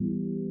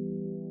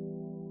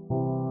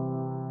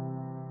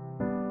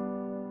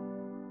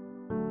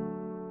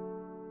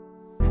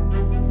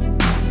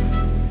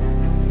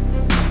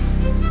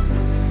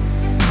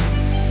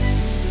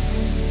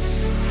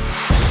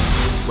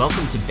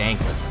Welcome to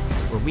Bankless,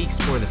 where we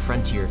explore the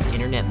frontier of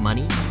internet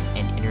money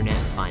and internet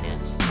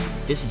finance.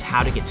 This is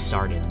how to get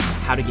started,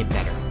 how to get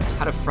better,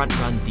 how to front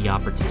run the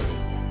opportunity.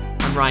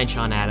 I'm Ryan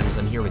Sean Adams.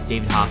 I'm here with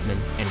David Hoffman,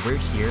 and we're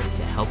here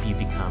to help you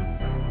become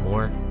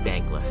more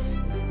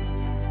bankless.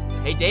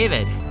 Hey,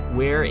 David,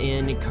 we're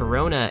in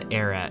Corona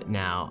era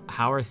now.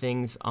 How are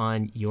things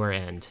on your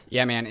end?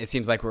 Yeah, man, it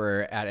seems like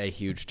we're at a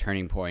huge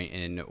turning point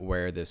in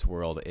where this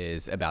world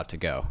is about to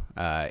go.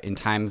 In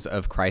times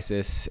of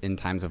crisis, in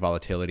times of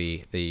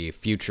volatility, the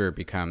future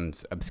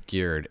becomes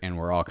obscured, and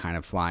we're all kind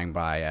of flying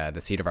by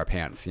the seat of our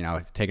pants. You know,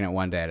 it's taking it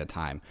one day at a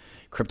time.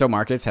 Crypto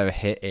markets have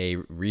hit a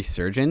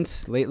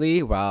resurgence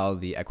lately, while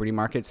the equity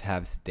markets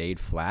have stayed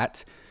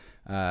flat.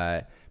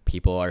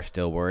 People are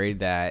still worried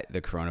that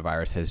the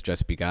coronavirus has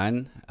just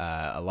begun.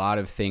 A lot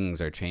of things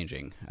are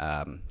changing.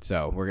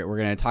 So we're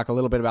going to talk a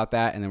little bit about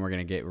that, and then we're going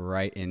to get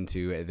right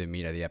into the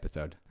meat of the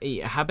episode.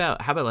 How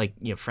about like,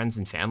 friends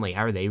and family?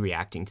 How are they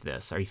reacting to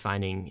this? Are you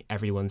finding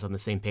everyone's on the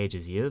same page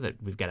as you, that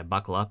we've got to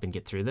buckle up and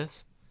get through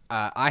this?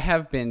 I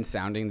have been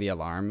sounding the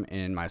alarm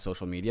in my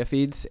social media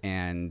feeds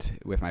and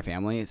with my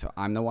family. So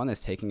I'm the one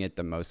that's taking it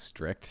the most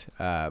strict.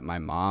 My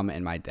mom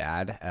and my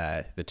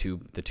dad, the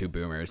two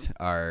boomers,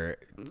 are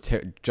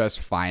just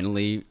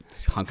finally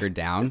hunkered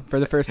down for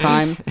the first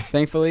time,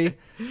 thankfully,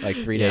 like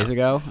 3 days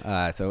ago.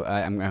 So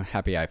I'm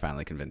happy I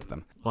finally convinced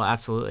them. Well,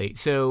 absolutely.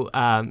 So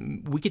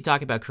we could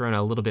talk about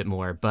Corona a little bit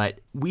more,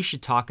 but we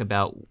should talk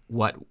about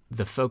what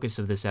the focus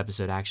of this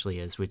episode actually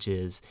is, which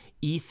is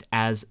ETH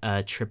as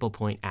a triple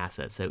point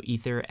asset. So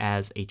Ether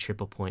as a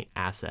triple point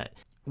asset.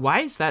 Why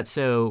is that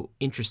so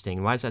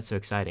interesting? Why is that so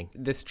exciting?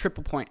 This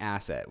triple point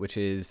asset, which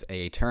is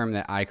a term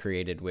that I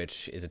created,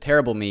 which is a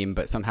terrible meme,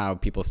 but somehow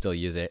people still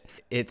use it.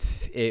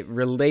 It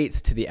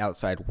relates to the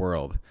outside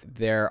world.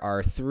 There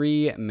are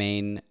three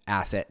main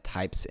asset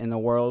types in the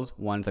world.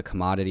 One's a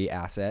commodity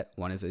asset,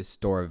 one is a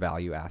store of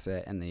value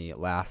asset, and the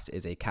last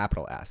is a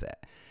capital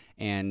asset.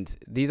 And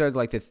these are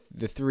like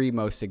the three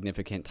most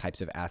significant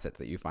types of assets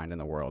that you find in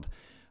the world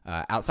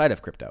outside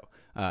of crypto.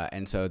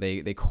 And so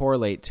they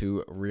correlate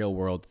to real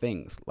world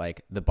things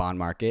like the bond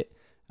market,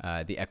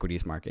 the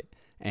equities market,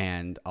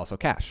 and also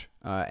cash.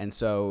 And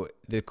so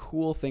the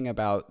cool thing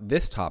about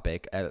this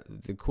topic,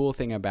 the cool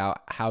thing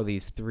about how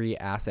these three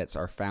assets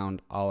are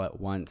found all at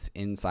once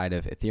inside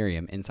of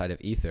Ethereum, inside of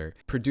Ether,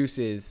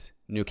 produces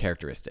new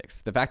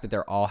characteristics. The fact that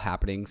they're all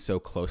happening so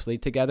closely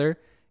together,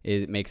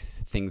 it makes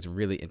things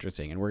really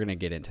interesting. And we're going to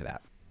get into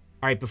that.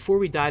 All right, before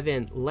we dive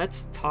in,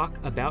 let's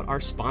talk about our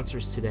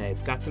sponsors today.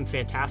 We've got some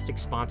fantastic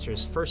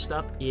sponsors. First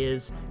up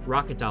is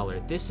Rocket Dollar.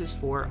 This is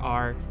for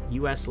our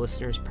US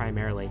listeners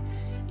primarily.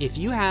 If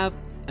you have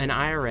an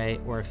IRA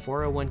or a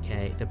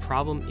 401k, the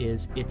problem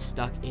is it's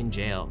stuck in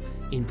jail,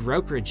 in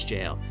brokerage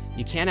jail.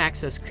 You can't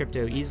access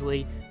crypto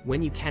easily.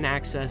 When you can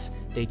access,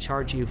 they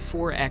charge you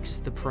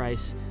 4x the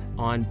price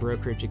on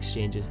brokerage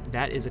exchanges.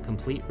 That is a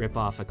complete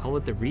ripoff. I call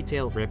it the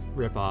retail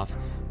ripoff.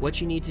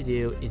 What you need to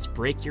do is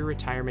break your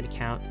retirement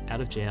account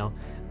out of jail.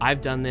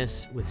 I've done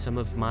this with some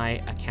of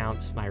my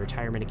accounts, my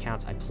retirement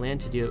accounts. I plan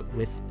to do it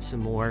with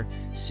some more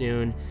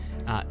soon.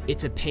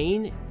 It's a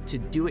pain to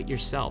do it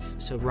yourself,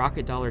 so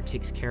Rocket Dollar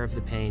takes care of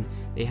the pain.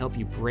 They help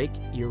you break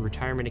your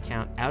retirement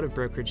account out of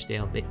brokerage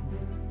jail.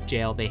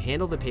 They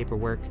handle the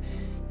paperwork.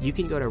 You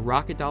can go to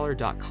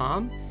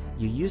rocketdollar.com.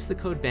 You use the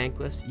code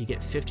BANKLESS, you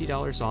get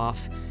 $50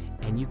 off,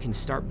 and you can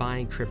start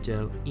buying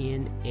crypto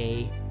in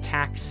a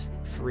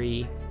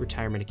tax-free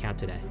retirement account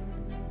today.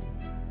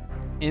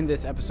 In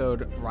this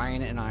episode,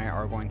 Ryan and I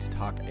are going to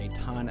talk a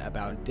ton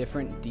about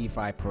different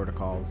DeFi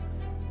protocols,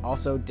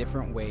 also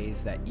different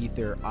ways that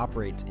Ether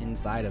operates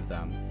inside of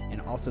them,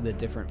 and also the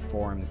different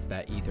forms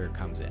that Ether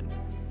comes in.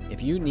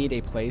 If you need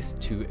a place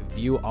to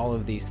view all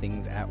of these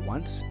things at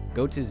once,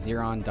 go to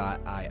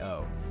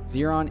Zeron.io.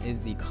 Zeron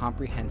is the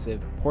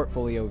comprehensive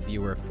portfolio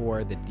viewer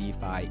for the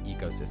DeFi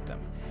ecosystem.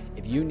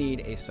 If you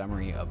need a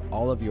summary of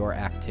all of your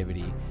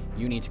activity,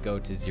 you need to go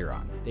to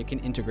Zeron. They can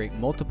integrate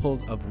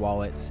multiples of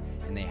wallets,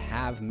 and they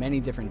have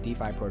many different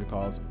DeFi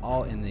protocols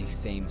all in the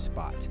same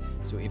spot.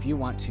 So if you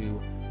want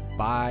to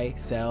buy,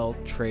 sell,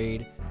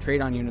 trade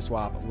on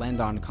Uniswap, lend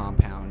on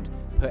Compound,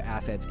 put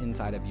assets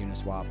inside of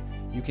Uniswap,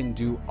 you can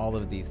do all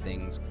of these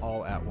things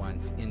all at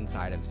once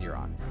inside of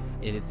Zeron.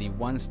 It is the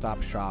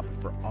one-stop shop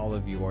for all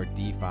of your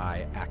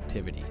DeFi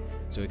activity.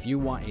 So if you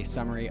want a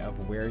summary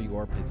of where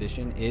your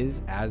position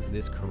is as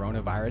this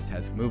coronavirus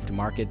has moved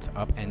markets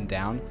up and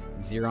down,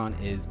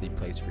 Zeron is the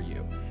place for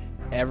you.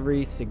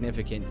 Every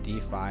significant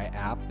DeFi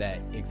app that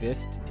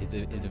exists is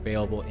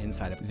available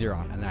inside of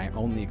Zeron, and I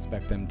only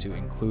expect them to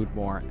include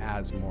more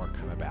as more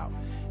come about.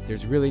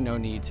 There's really no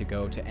need to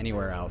go to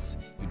anywhere else.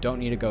 You don't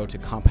need to go to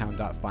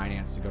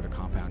compound.finance to go to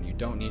Compound. You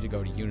don't need to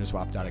go to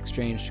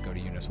uniswap.exchange to go to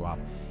Uniswap.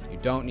 You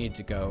don't need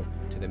to go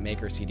to the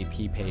Maker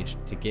CDP page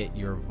to get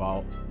your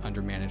vault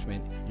under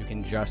management. You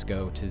can just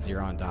go to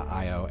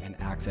Zeron.io and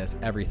access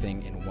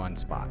everything in one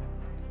spot.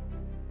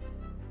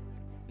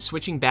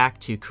 Switching back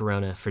to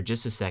Corona for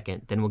just a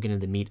second, then we'll get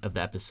into the meat of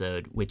the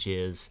episode, which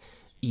is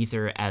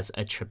Ether as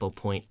a triple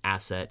point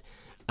asset.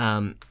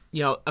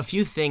 A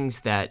few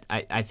things that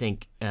I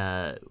think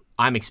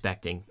I'm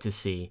expecting to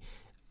see.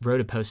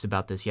 Wrote a post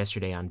about this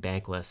yesterday on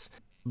Bankless,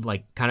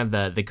 like kind of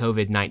the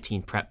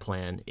COVID-19 prep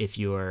plan. If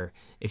you're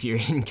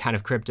in kind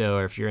of crypto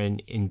or if you're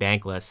in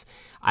Bankless,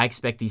 I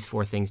expect these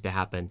 4 things to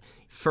happen.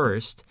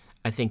 First,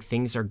 I think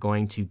things are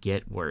going to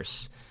get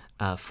worse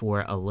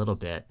for a little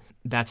bit.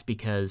 That's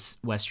because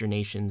Western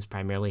nations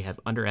primarily have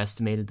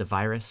underestimated the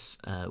virus.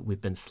 We've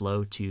been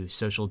slow to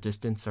social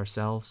distance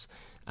ourselves.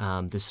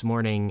 This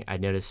morning, I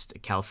noticed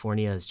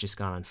California has just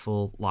gone on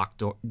full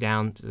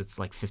lockdown. It's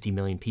like 50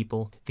 million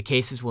people. The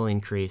cases will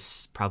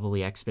increase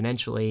probably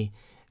exponentially.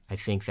 I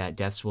think that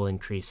deaths will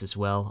increase as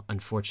well,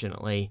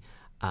 unfortunately,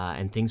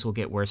 and things will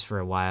get worse for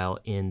a while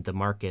in the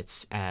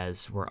markets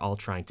as we're all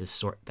trying to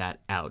sort that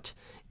out.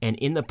 And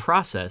in the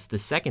process, the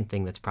second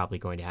thing that's probably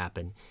going to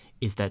happen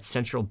is that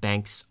central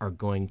banks are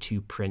going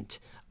to print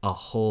a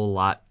whole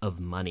lot of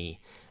money.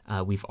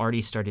 We've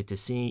already started to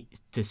see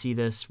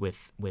this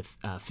with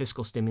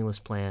fiscal stimulus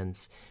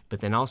plans,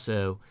 but then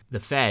also the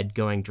Fed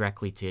going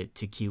directly to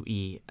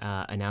QE,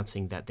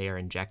 announcing that they are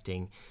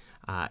injecting,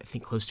 I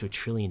think, close to $1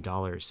 trillion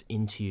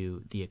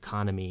into the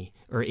economy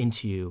or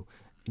into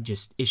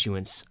just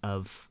issuance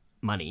of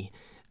money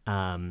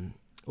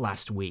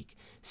last week.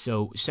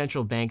 So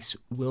central banks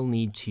will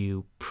need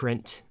to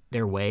print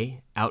their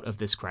way out of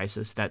this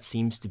crisis. That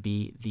seems to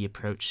be the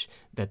approach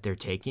that they're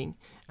taking.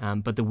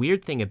 But the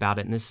weird thing about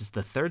it, and this is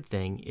the third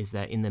thing, is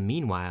that in the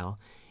meanwhile,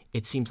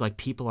 it seems like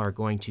people are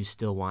going to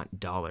still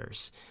want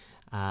dollars.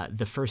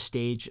 The first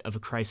stage of a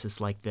crisis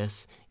like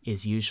this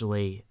is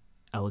usually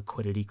a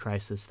liquidity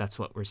crisis. That's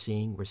what we're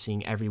seeing. We're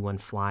seeing everyone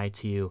fly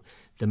to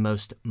the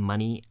most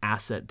money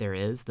asset there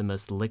is, the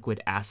most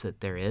liquid asset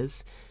there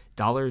is.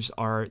 Dollars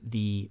are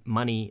the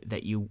money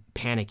that you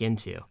panic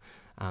into.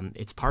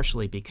 It's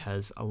partially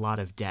because a lot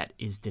of debt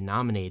is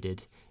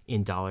denominated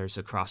in dollars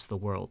across the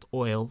world.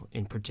 Oil,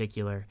 in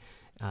particular,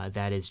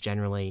 that is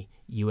generally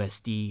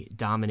USD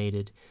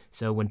dominated.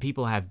 So when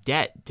people have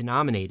debt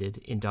denominated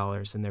in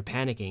dollars and they're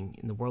panicking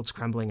and the world's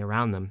crumbling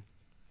around them,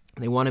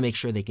 they want to make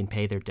sure they can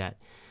pay their debt.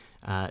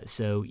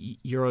 So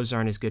euros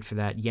aren't as good for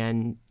that.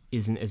 Yen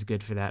isn't as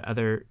good for that.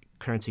 Other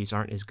currencies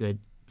aren't as good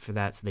for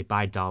that, so they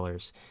buy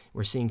dollars.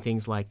 We're seeing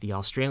things like the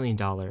Australian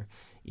dollar,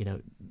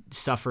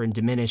 suffer and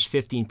diminish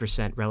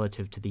 15%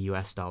 relative to the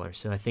US dollar.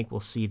 So I think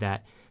we'll see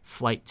that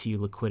flight to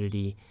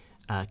liquidity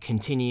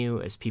continue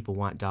as people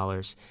want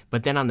dollars.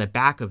 But then on the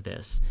back of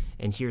this,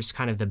 and here's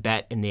kind of the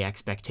bet and the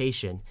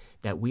expectation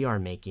that we are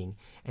making,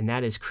 and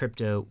that is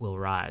crypto will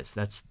rise.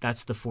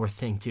 That's the fourth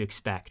thing to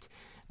expect.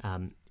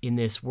 In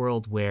this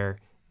world where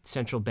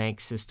central bank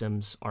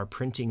systems are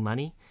printing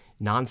money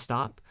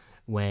nonstop,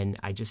 when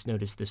I just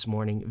noticed this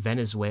morning,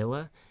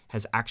 Venezuela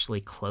has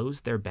actually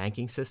closed their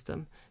banking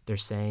system. They're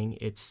saying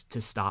it's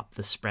to stop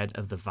the spread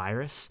of the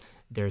virus.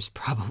 There's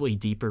probably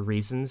deeper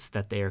reasons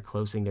that they are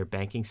closing their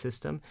banking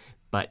system,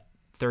 but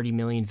 30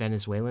 million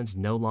Venezuelans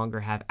no longer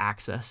have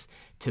access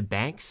to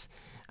banks.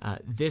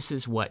 This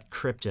is what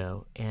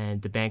crypto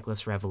and the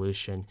bankless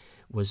revolution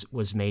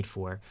was made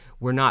for.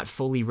 We're not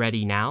fully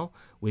ready now.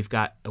 We've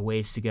got a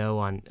ways to go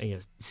on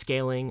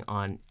scaling,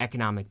 on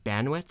economic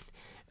bandwidth,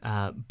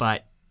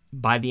 but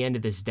by the end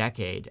of this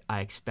decade, I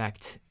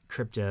expect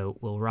crypto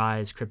will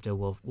rise. Crypto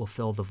will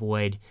fill the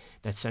void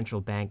that central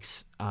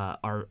banks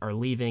are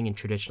leaving and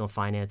traditional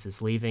finance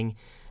is leaving.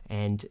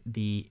 And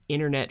the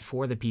internet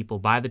for the people,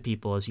 by the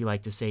people, as you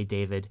like to say,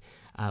 David,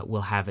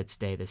 will have its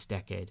day this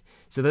decade.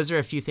 So those are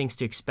a few things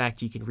to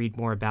expect. You can read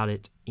more about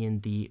it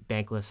in the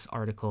Bankless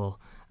article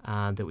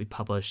that we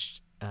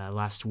published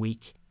last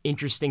week.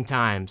 Interesting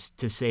times,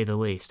 to say the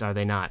least, are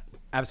they not?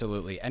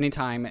 Absolutely.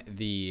 Anytime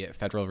the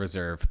Federal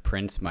Reserve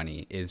prints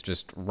money is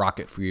just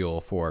rocket fuel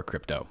for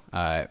crypto.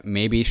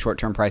 Maybe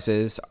short-term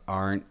prices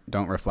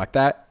don't reflect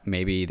that.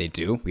 Maybe they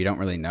do. We don't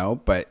really know.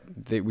 But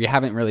we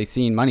haven't really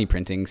seen money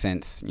printing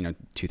since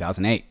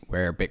 2008,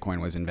 where Bitcoin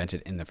was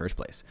invented in the first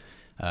place.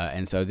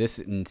 And so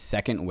this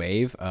second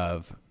wave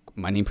of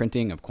money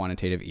printing, of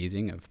quantitative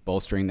easing, of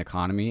bolstering the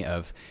economy,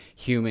 of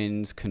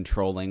humans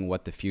controlling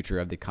what the future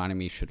of the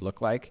economy should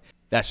look like,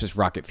 that's just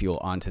rocket fuel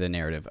onto the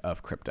narrative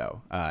of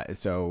crypto.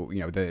 So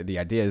the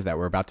idea is that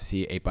we're about to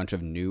see a bunch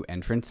of new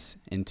entrants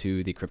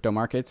into the crypto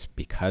markets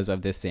because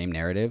of this same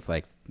narrative.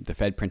 Like the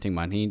Fed printing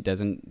money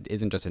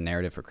isn't just a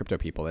narrative for crypto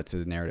people. It's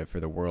a narrative for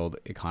the world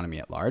economy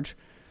at large.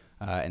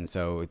 And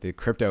so the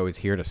crypto is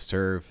here to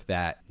serve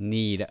that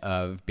need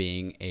of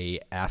being a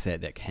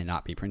asset that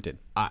cannot be printed.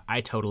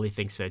 I totally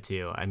think so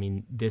too. I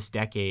mean, this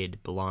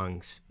decade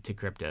belongs to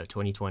crypto.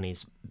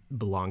 2020s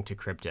belong to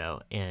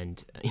crypto.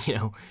 And,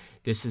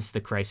 this is the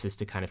crisis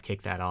to kind of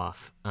kick that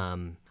off.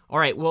 All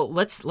right, well,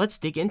 let's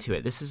dig into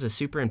it. This is a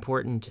super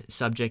important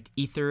subject,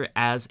 Ether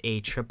as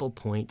a triple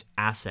point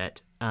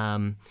asset.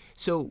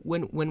 So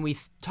when we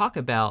talk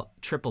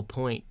about triple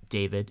point,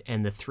 David,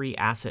 and the three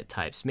asset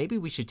types, maybe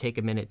we should take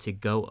a minute to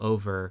go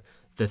over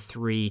the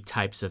three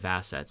types of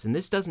assets. And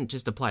this doesn't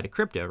just apply to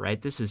crypto,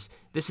 right? This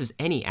is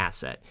any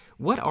asset.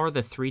 What are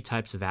the three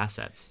types of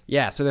assets?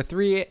 Yeah, so the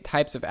three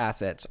types of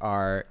assets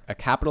are a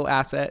capital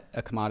asset,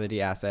 a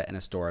commodity asset, and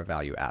a store of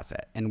value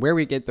asset. And where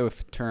we get the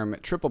term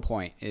triple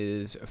point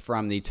is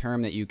from the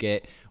term that you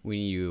get when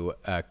you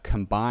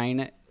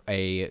combine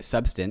a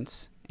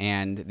substance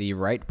and the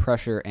right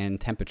pressure and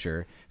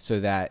temperature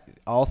so that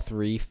all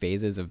three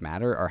phases of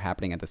matter are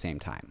happening at the same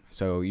time.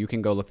 So you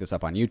can go look this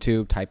up on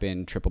YouTube, type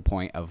in triple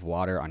point of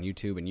water on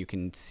YouTube, and you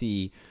can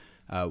see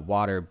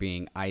water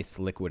being ice,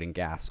 liquid, and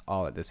gas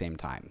all at the same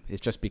time.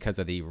 It's just because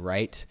of the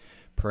right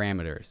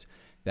parameters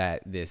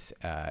that this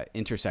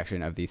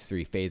intersection of these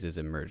three phases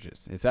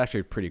emerges. It's actually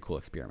a pretty cool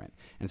experiment.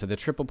 And so the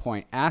triple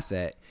point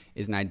asset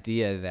is an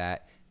idea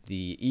that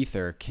the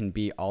ether can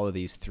be all of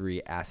these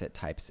three asset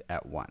types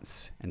at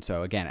once. And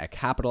so again, a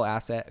capital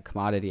asset, a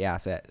commodity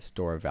asset, a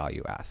store of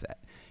value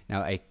asset.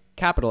 Now, a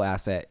capital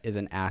asset is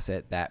an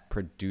asset that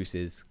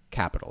produces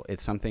capital.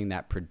 It's something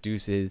that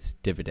produces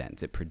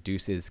dividends. It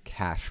produces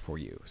cash for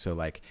you. So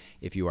like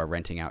if you are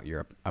renting out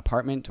your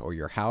apartment or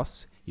your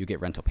house, you get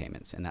rental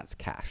payments, and that's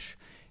cash.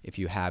 If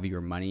you have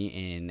your money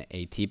in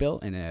a T-bill,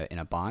 in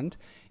a bond,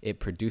 it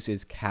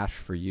produces cash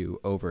for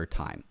you over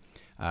time.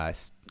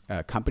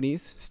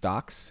 Companies,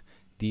 stocks,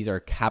 these are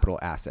capital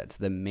assets.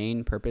 The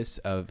main purpose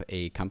of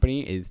a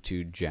company is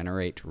to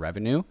generate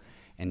revenue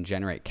and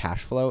generate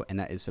cash flow, and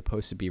that is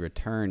supposed to be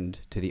returned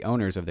to the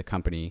owners of the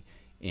company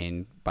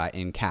in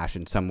cash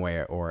in some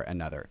way or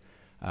another.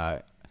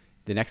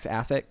 The next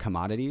asset,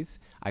 commodities,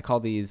 I call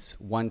these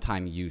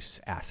one-time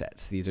use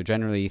assets. These are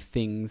generally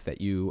things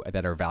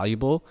that are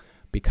valuable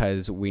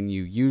because when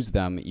you use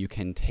them, you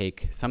can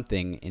take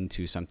something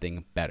into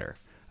something better.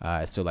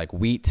 So like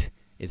wheat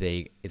is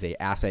a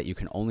asset. You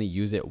can only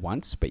use it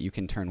once, but you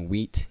can turn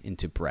wheat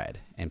into bread,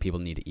 and people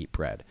need to eat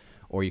bread.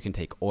 Or you can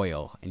take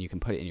oil and you can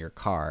put it in your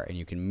car and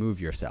you can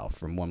move yourself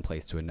from one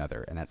place to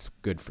another, and that's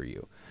good for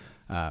you.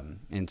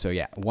 And so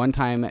yeah,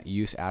 one-time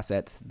use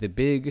assets. The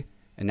big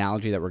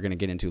analogy that we're going to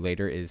get into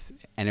later is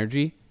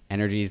energy.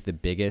 Energy is the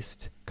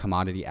biggest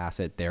commodity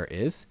asset there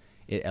is.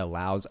 It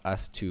allows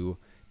us to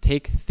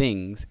take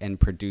things and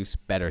produce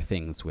better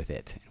things with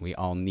it. And we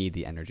all need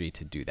the energy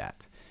to do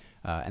that.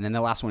 And then the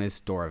last one is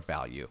store of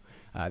value.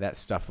 That's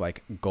stuff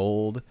like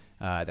gold,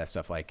 that's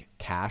stuff like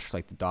cash,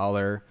 like the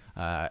dollar,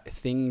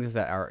 things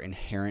that are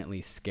inherently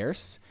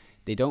scarce.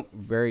 They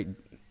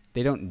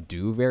don't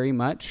do very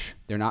much.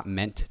 They're not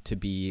meant to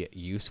be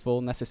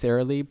useful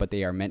necessarily, but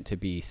they are meant to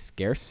be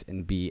scarce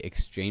and be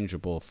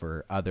exchangeable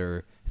for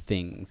other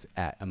things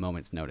at a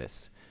moment's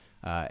notice.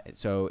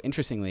 So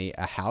interestingly,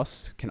 a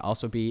house can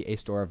also be a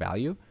store of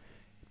value.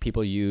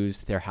 People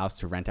use their house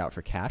to rent out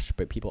for cash,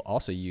 but people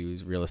also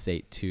use real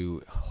estate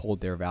to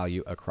hold their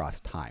value across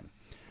time.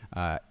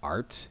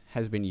 Art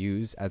has been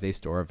used as a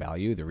store of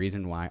value. The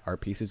reason why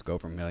art pieces go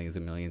for millions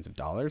and millions of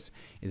dollars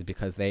is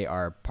because they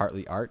are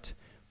partly art,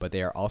 but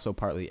they are also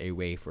partly a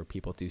way for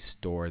people to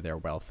store their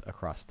wealth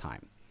across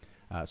time.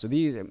 So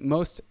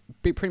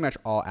pretty much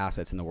all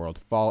assets in the world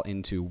fall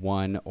into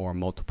one or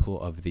multiple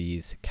of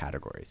these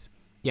categories.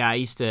 Yeah, I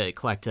used to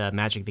collect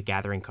Magic the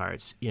Gathering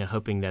cards,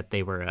 hoping that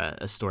they were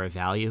a store of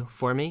value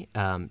for me.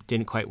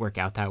 Didn't quite work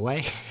out that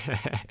way.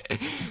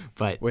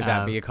 But would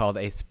that be called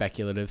a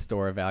speculative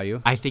store of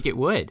value? I think it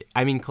would.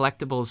 I mean,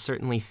 collectibles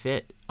certainly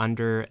fit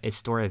under a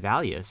store of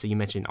value. So you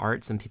mentioned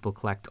art. Some people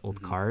collect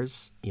old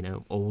cars,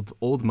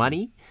 old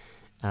money.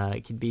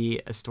 It could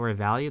be a store of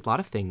value. A lot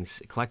of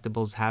things.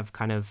 Collectibles have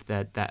kind of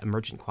that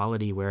emergent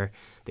quality where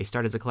they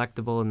start as a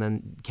collectible and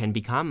then can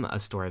become a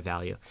store of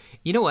value.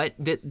 You know what?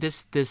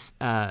 These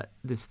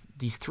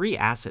three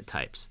asset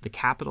types, the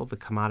capital, the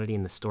commodity,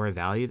 and the store of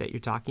value that you're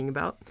talking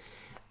about.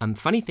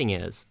 Funny thing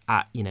is,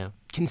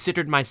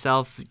 considered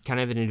myself kind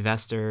of an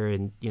investor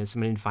and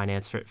someone in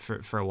finance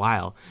for a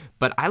while,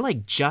 but I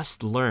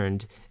just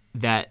learned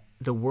that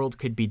the world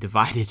could be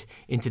divided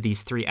into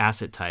these three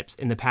asset types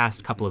in the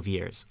past couple of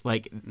years.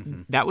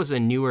 That was a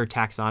newer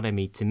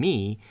taxonomy to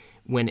me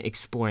when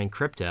exploring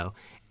crypto.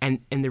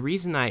 And the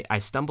reason I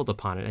stumbled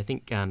upon it, I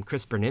think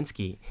Chris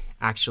Berninski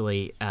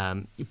actually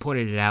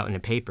pointed it out in a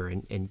paper,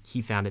 and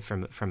he found it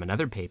from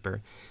another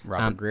paper.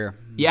 Robert Greer.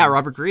 Yeah,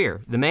 Robert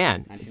Greer, the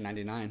man.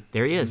 1999.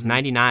 There he is,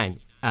 99.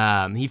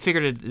 He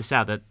figured this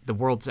out, that the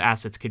world's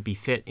assets could be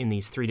fit in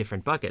these three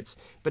different buckets.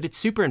 But it's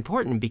super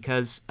important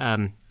because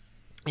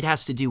it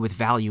has to do with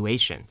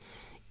valuation.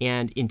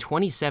 And in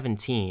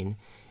 2017,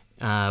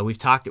 we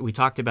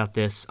talked about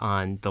this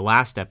on the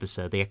last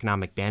episode, the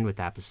economic bandwidth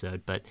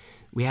episode, but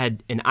we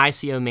had an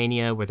ICO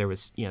mania where there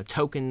was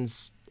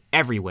tokens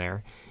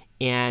everywhere,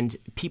 and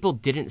people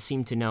didn't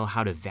seem to know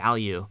how to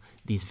value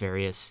these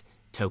various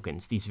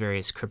tokens, these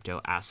various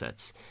crypto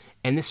assets.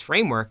 And this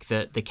framework,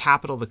 the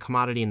capital, the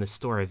commodity, and the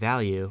store of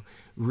value,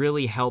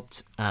 really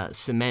helped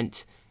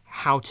cement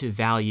how to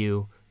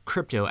value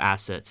crypto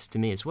assets to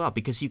me as well,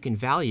 because you can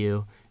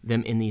value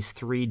them in these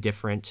three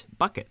different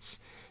buckets.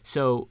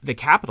 So the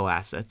capital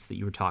assets that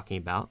you were talking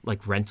about,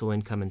 like rental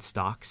income and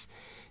stocks,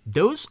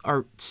 those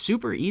are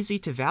super easy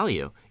to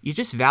value. You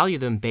just value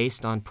them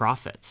based on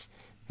profits.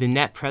 the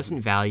net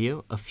present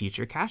value of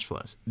future cash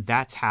flows.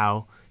 That's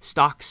how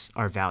stocks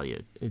are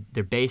valued.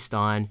 They're based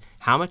on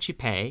how much you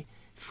pay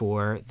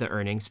for the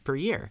earnings per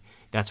year.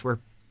 That's where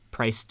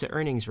price to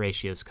earnings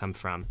ratios come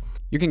from.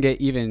 You can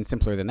get even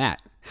simpler than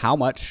that. How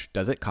much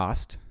does it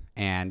cost,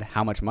 and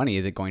how much money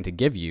is it going to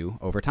give you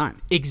over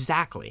time?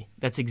 Exactly.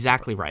 That's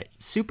exactly right.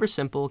 Super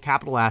simple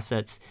capital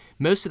assets.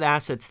 Most of the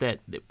assets that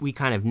we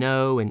kind of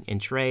know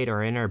and trade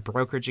are in our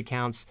brokerage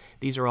accounts.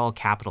 These are all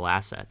capital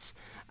assets.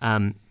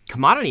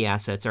 Commodity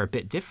assets are a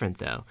bit different,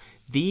 though.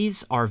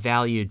 These are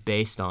valued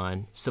based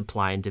on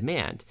supply and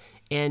demand.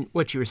 And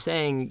what you were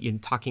saying, you're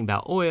talking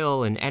about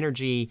oil and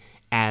energy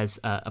as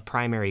a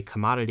primary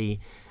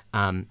commodity.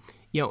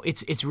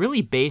 It's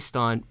really based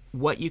on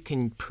what you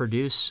can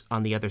produce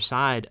on the other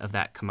side of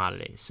that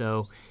commodity.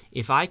 So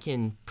if I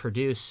can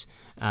produce,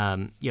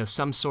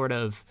 some sort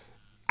of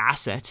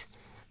asset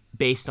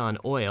based on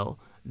oil,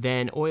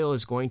 then oil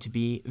is going to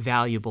be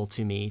valuable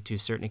to me to a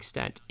certain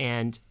extent.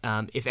 And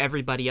if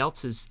everybody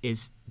else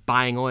is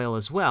buying oil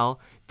as well,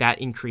 that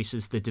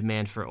increases the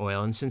demand for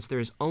oil. And since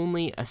there's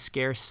only a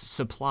scarce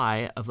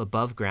supply of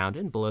above ground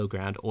and below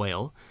ground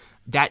oil,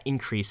 that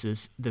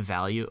increases the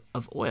value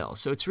of oil.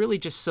 So it's really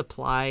just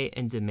supply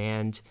and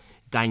demand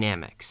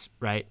dynamics,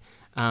 right?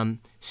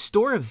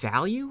 Store of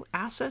value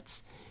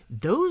assets,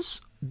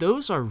 those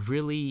are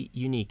really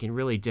unique and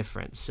really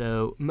different.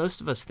 So most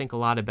of us think a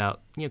lot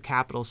about,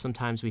 capital.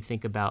 Sometimes we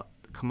think about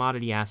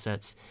commodity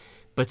assets,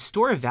 but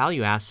store of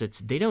value assets,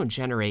 they don't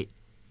generate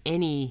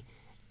any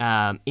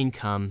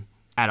income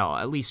at all,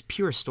 at least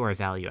pure store of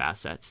value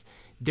assets.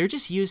 They're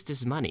just used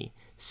as money.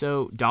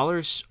 So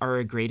dollars are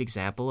a great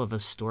example of a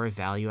store of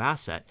value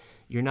asset.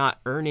 You're not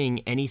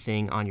earning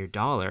anything on your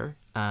dollar.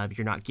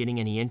 You're not getting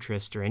any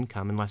interest or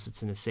income unless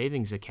it's in a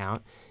savings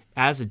account.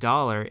 As a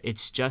dollar,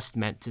 it's just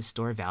meant to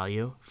store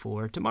value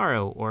for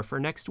tomorrow or for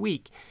next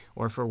week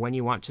or for when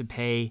you want to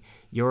pay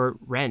your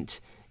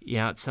rent,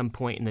 at some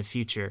point in the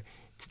future.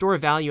 Store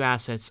of value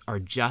assets are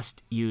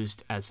just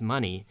used as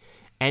money.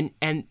 And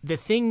the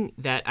thing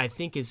that I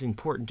think is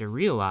important to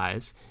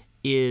realize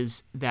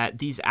is that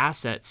these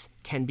assets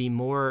can be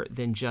more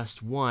than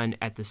just one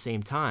at the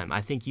same time.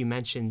 I think you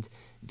mentioned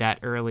that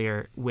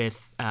earlier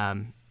with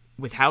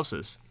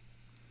houses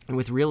and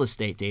with real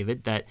estate,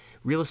 David, that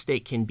real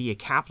estate can be a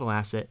capital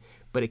asset,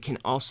 but it can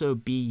also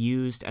be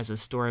used as a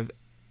store of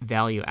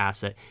value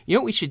asset. You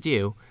know what we should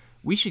do?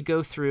 We should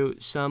go through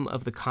some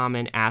of the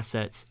common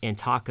assets and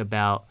talk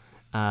about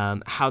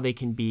how they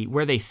can be,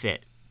 where they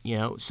fit.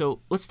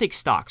 So let's take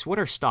stocks. What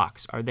are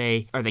stocks? Are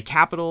they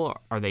capital?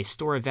 Are they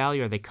store of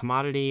value? Are they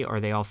commodity? Are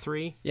they all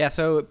three? Yeah,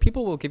 so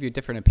people will give you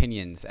different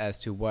opinions as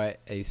to what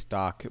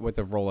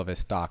the role of a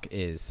stock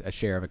is, a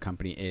share of a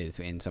company is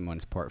in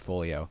someone's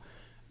portfolio.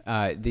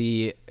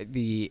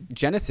 The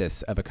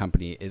genesis of a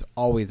company is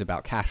always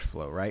about cash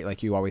flow, right?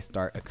 Like you always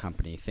start a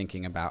company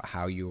thinking about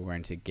how you're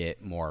going to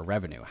get more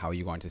revenue, how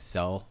you're going to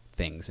sell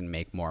things and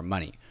make more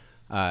money.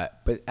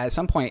 But at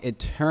some point, it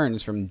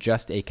turns from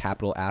just a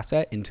capital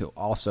asset into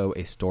also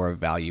a store of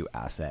value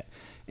asset.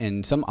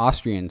 And some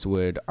Austrian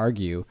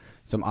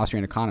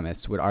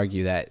economists would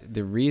argue that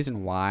the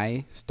reason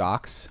why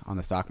stocks on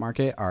the stock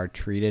market are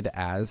treated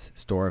as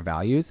store of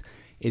values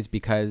is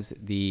because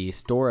the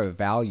store of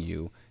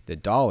value, the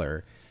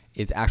dollar,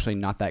 is actually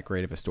not that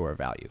great of a store of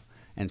value.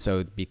 And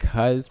so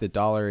because the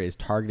dollar is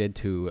targeted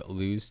to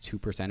lose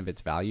 2% of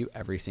its value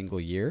every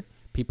single year,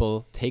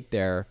 people take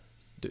their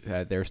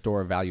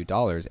store of value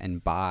dollars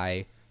and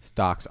buy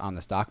stocks on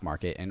the stock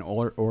market in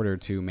order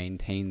to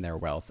maintain their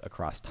wealth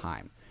across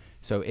time.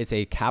 So it's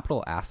a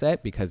capital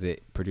asset because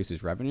it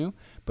produces revenue,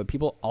 but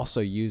people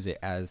also use it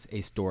as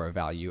a store of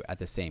value at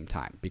the same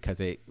time because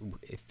it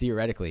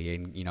theoretically,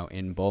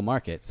 in bull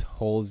markets,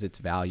 holds its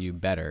value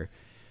better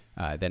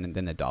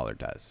than the dollar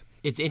does.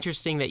 It's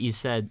interesting that you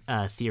said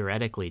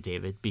theoretically,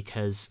 David,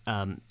 because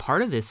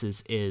part of this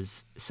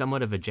is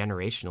somewhat of a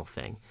generational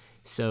thing.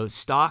 So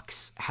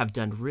stocks have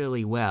done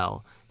really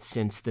well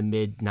since the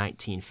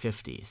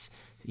mid-1950s.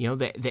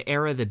 The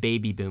era the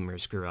baby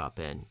boomers grew up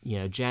in,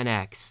 Gen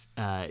X,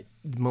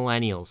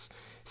 millennials.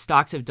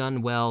 Stocks have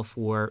done well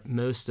for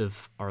most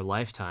of our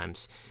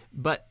lifetimes.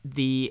 But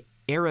the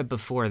era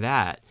before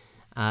that,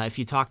 if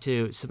you talk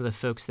to some of the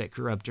folks that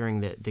grew up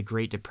during the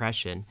Great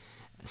Depression,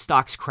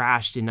 stocks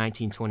crashed in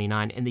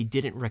 1929 and they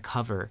didn't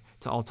recover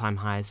to all-time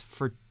highs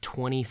for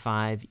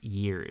 25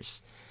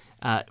 years.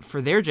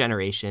 For their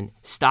generation,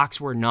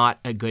 stocks were not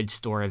a good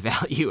store of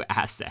value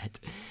asset.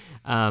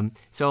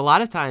 So a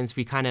lot of times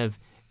we kind of,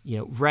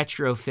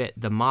 retrofit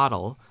the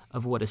model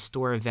of what a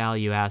store of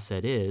value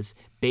asset is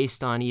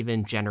based on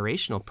even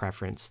generational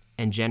preference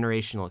and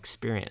generational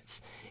experience.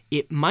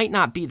 It might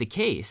not be the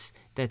case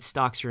that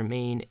stocks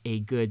remain a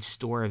good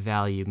store of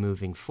value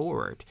moving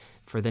forward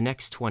for the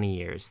next 20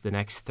 years, the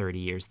next 30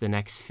 years, the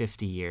next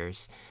 50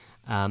 years.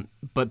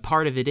 But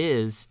part of it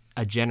is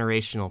a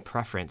generational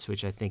preference,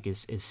 which I think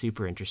is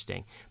super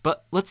interesting.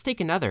 But let's take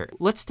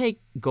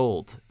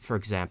gold, for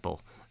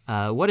example.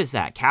 What is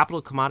that?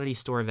 Capital, commodity,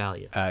 store of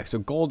value. So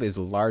gold is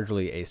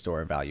largely a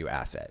store of value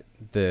asset.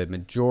 The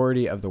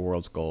majority of the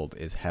world's gold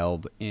is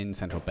held in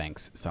central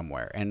banks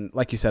somewhere. And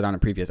like you said on a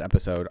previous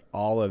episode,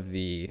 all of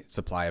the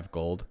supply of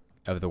gold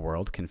of the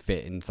world can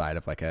fit inside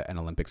of like an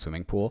Olympic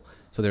swimming pool.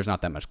 So there's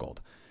not that much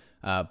gold.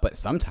 But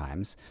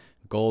sometimes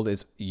gold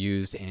is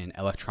used in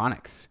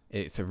electronics.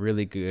 It's a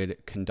really good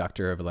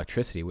conductor of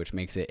electricity, which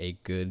makes it a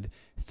good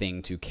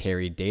thing to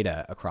carry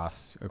data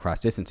across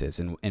distances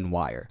in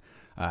wire.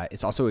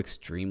 It's also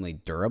extremely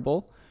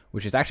durable,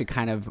 which is actually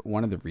kind of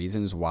one of the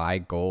reasons why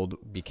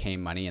gold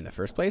became money in the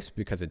first place,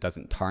 because it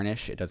doesn't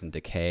tarnish, it doesn't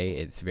decay,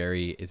 it's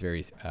very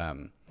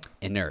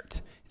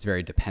inert, it's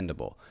very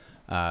dependable.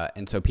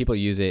 And so people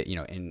use it,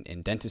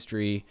 in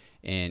dentistry,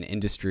 in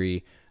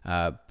industry,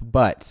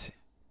 but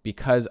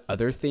because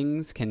other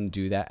things can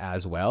do that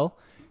as well,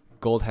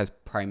 gold has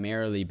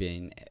primarily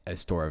been a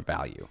store of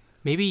value.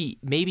 Maybe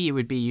it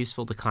would be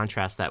useful to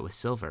contrast that with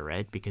silver,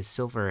 right? Because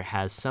silver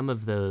has some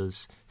of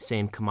those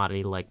same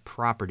commodity-like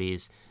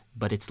properties,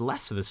 but it's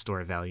less of a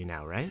store of value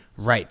now, right?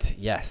 Right,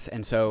 yes.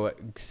 And so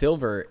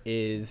silver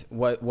is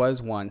what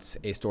was once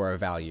a store of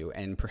value,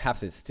 and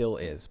perhaps it still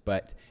is,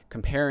 but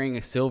comparing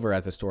silver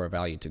as a store of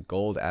value to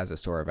gold as a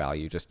store of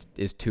value just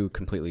is two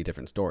completely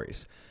different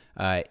stories.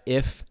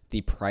 If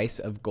the price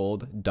of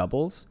gold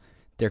doubles,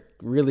 there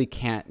really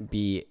can't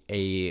be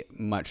a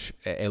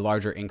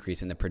larger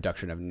increase in the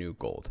production of new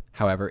gold.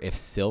 However, if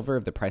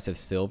the price of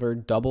silver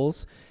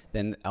doubles,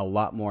 then a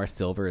lot more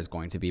silver is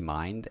going to be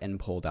mined and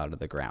pulled out of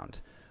the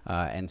ground.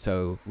 And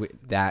so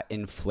that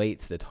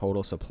inflates the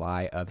total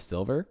supply of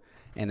silver,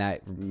 and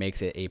that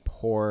makes it a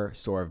poor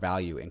store of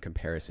value in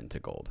comparison to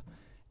gold.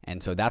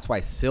 And so that's why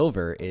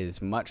silver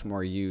is much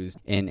more used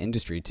in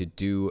industry to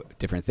do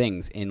different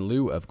things in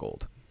lieu of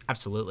gold.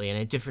 Absolutely. And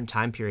at different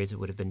time periods, it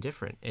would have been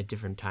different. At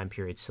different time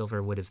periods,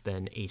 silver would have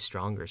been a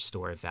stronger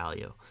store of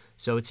value.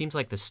 So it seems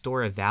like the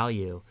store of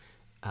value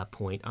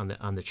point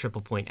on the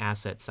triple point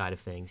asset side of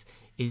things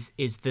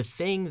is the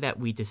thing that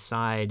we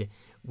decide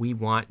we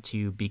want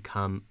to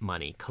become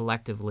money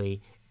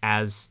collectively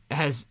as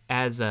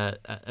a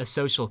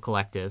social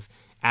collective,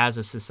 as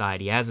a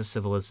society, as a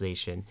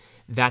civilization.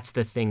 That's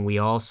the thing we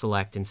all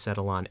select and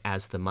settle on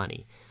as the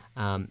money.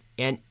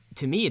 And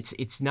to me,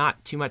 it's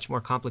not too much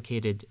more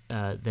complicated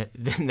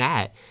than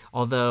that,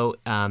 although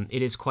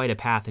it is quite a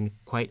path and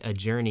quite a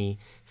journey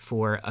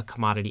for a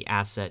commodity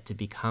asset to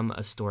become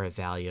a store of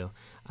value.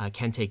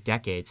 Can take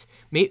decades.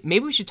 Maybe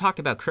we should talk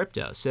about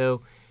crypto.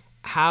 So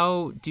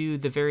how do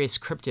the various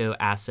crypto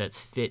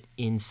assets fit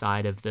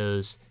inside of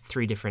those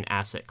three different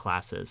asset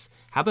classes?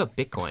 How about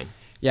Bitcoin?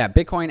 Yeah,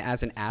 Bitcoin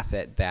as an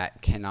asset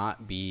that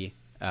cannot be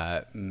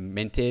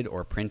minted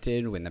or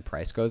printed when the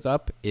price goes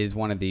up is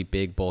one of the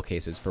big bull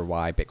cases for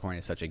why Bitcoin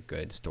is such a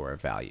good store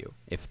of value.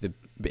 If the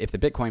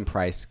Bitcoin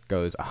price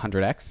goes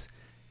 100x,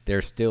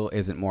 there still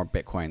isn't more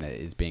Bitcoin that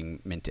is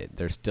being minted.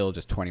 There's still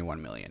just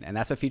 21 million. And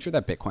that's a feature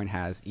that Bitcoin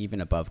has even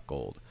above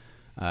gold.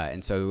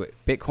 And so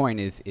Bitcoin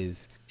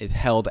is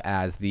held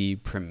as the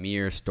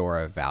premier store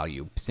of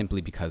value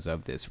simply because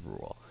of this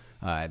rule.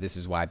 This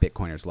is why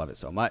Bitcoiners love it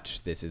so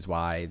much. This is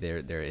why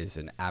there is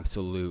an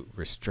absolute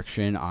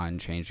restriction on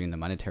changing the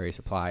monetary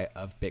supply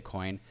of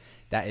Bitcoin.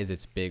 That is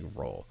its big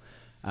role.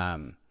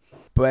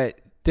 But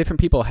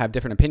different people have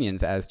different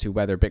opinions as to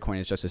whether Bitcoin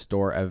is just a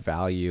store of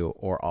value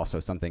or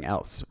also something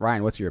else.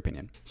 Ryan, what's your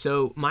opinion?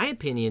 So my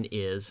opinion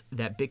is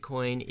that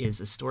Bitcoin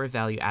is a store of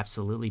value,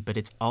 absolutely, but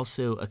it's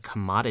also a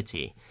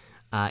commodity.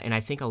 And I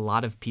think a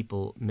lot of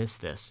people miss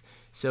this.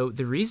 So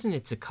the reason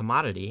it's a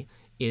commodity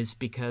is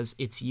because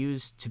it's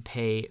used to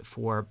pay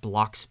for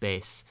block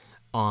space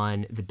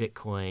on the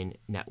Bitcoin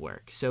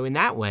network. So in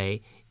that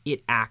way,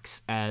 it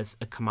acts as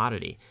a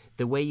commodity.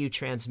 The way you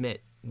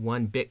transmit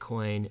one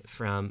Bitcoin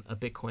from a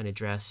Bitcoin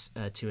address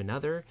to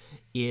another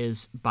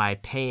is by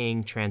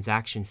paying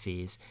transaction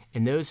fees,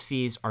 and those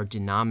fees are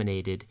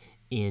denominated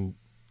in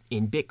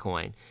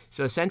Bitcoin.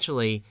 So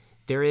essentially,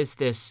 there is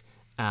this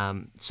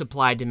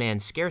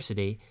supply-demand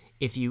scarcity.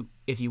 If you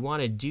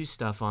want to do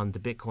stuff on the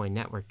Bitcoin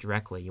network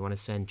directly, you want to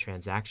send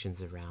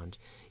transactions around,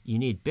 you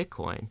need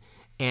Bitcoin.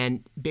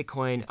 And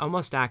Bitcoin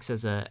almost acts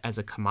as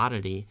a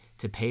commodity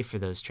to pay for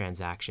those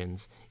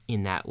transactions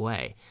in that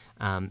way.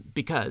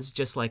 Because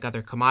just like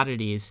other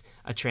commodities,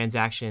 a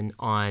transaction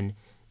on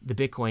the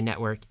Bitcoin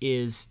network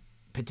is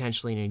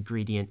potentially an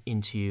ingredient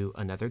into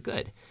another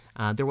good.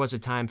 There was a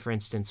time, for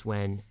instance,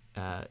 when,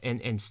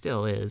 and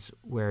still is,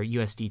 where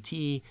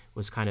USDT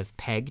was kind of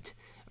pegged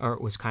or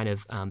was kind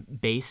of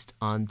based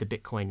on the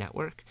Bitcoin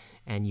network.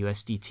 And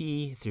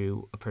USDT,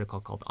 through a protocol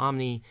called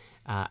Omni,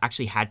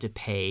 actually had to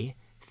pay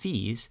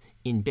fees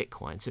in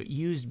Bitcoin. So it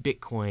used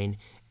Bitcoin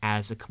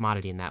as a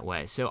commodity in that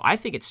way. So I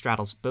think it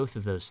straddles both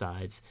of those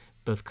sides,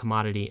 both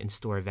commodity and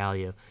store of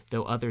value,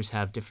 though others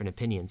have different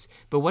opinions.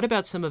 But what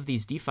about some of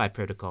these DeFi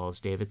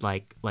protocols, David,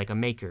 like a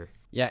Maker?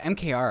 Yeah,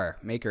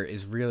 MKR, Maker,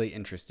 is really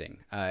interesting.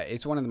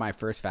 It's one of my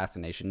first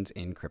fascinations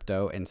in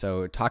crypto, and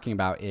so talking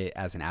about it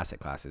as an asset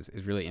class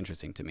is really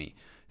interesting to me.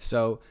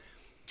 So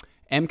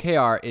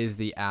MKR is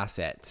the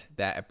asset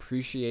that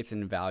appreciates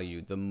in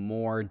value the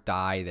more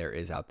DAI there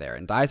is out there.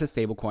 And DAI is a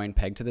stablecoin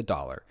pegged to the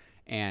dollar.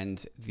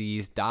 And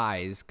these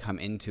DAIs come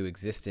into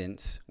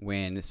existence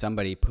when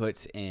somebody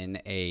puts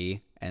in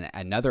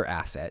another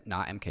asset,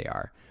 not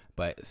MKR,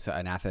 but so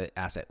an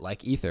asset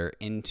like Ether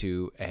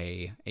into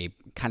a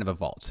kind of a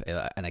vault,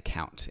 an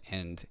account.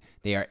 And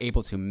they are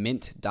able to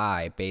mint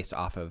DAI based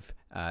off of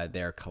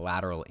their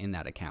collateral in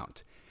that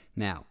account.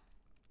 Now,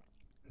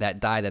 that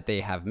DAI that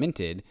they have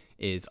minted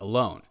is a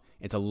loan.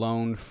 It's a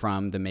loan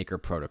from the Maker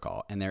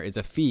protocol, and there is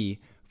a fee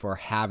for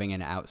having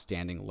an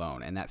outstanding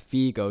loan, and that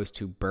fee goes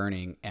to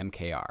burning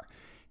MKR.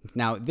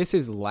 Now, this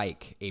is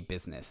like a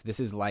business.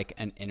 This is like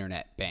an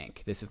internet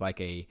bank. This is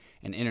like an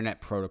internet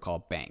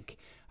protocol bank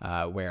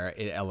where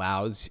it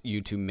allows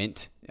you to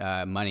mint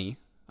money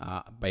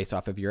based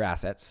off of your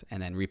assets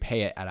and then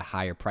repay it at a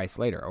higher price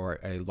later or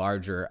a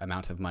larger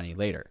amount of money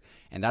later.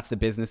 And that's the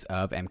business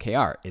of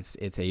MKR.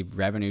 It's a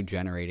revenue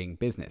generating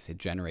business. It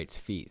generates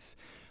fees.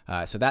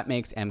 So that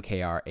makes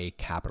MKR a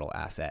capital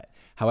asset.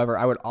 However,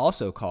 I would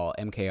also call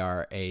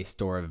MKR a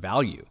store of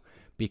value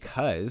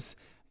because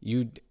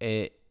there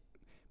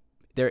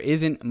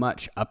isn't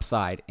much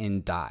upside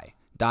in DAI.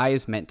 DAI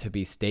is meant to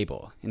be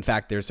stable. In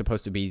fact, there's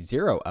supposed to be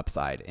zero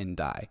upside in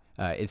DAI.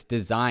 It's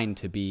designed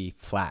to be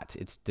flat.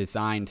 It's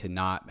designed to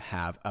not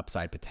have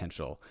upside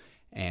potential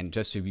and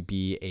just to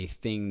be a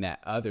thing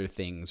that other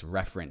things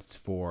reference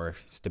for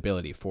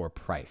stability, for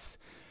price.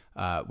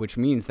 Which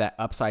means that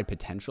upside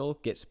potential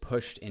gets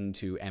pushed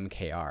into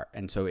MKR.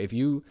 And so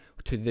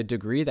to the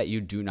degree that you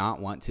do not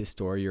want to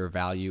store your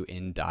value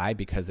in DAI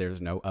because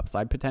there's no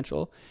upside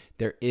potential,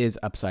 there is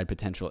upside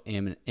potential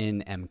in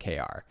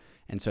MKR.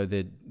 And so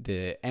the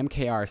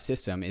MKR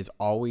system is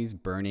always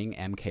burning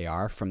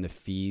MKR from the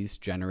fees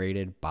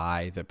generated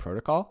by the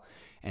protocol.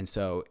 And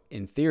so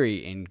in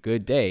theory, in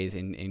good days,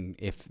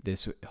 if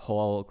this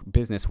whole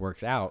business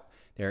works out,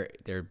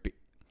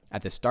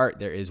 at the start,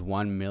 there is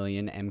 1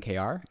 million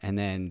MKR, and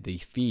then the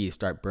fees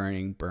start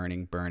burning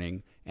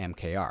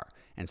MKR.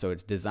 And so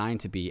it's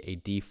designed to be a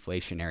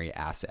deflationary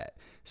asset.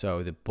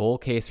 So the bull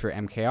case for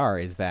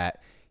MKR is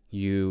that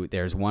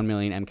there's 1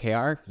 million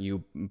MKR,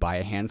 you buy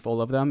a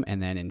handful of them,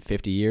 and then in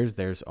 50 years,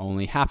 there's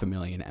only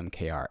 500,000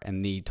 MKR.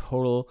 And the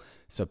total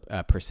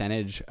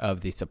percentage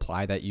of the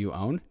supply that you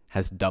own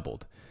has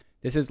doubled.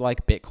 This is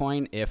like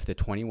Bitcoin if the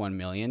 21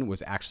 million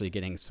was actually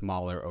getting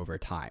smaller over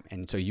time.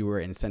 And so you were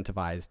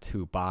incentivized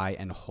to buy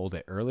and hold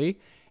it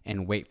early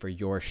and wait for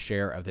your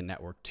share of the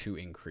network to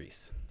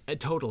increase.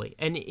 Totally.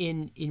 And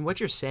in what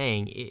you're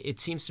saying,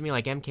 it seems to me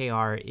like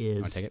MKR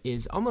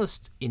is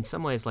almost in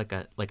some ways like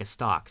a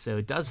stock. So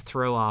it does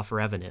throw off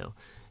revenue.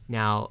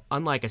 Now,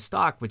 unlike a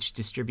stock, which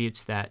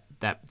distributes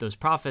those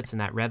profits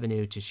and that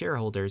revenue to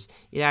shareholders,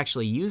 it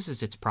actually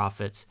uses its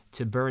profits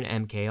to burn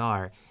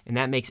MKR, and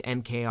that makes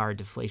MKR a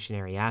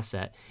deflationary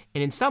asset.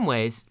 And in some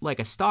ways, like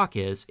a stock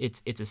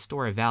it's a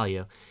store of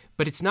value,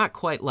 but it's not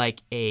quite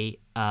like a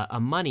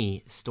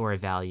money store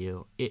of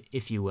value,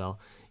 if you will.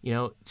 You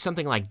know,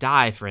 something like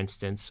DAI, for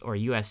instance, or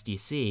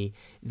USDC,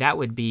 that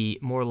would be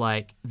more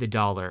like the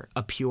dollar,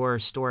 a pure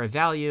store of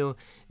value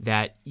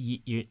that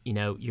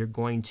you're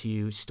going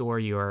to store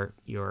your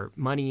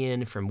money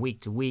in from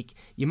week to week.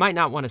 You might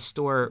not want to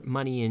store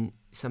money in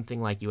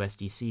something like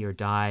USDC or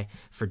DAI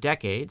for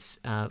decades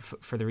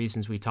for the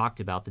reasons we talked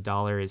about. The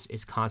dollar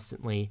is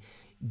constantly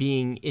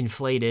being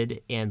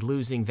inflated and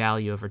losing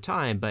value over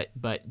time,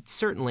 but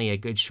certainly a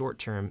good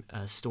short-term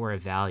store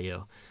of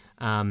value.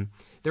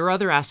 There are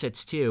other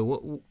assets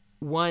too.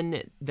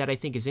 One that I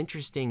think is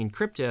interesting in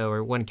crypto,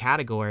 or one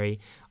category,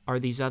 are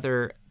these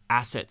other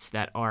assets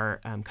that are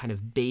kind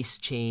of base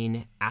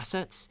chain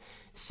assets.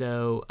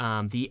 So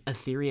the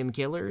Ethereum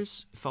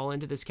killers fall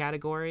into this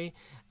category.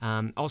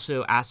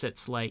 Also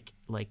assets like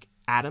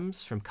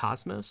Atoms from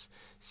Cosmos.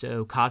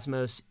 So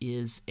Cosmos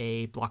is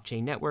a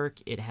blockchain network.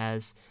 It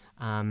has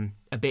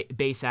a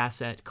base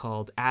asset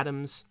called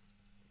Atoms.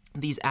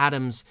 These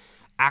Atoms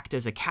act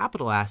as a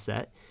capital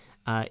asset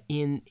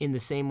in the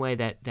same way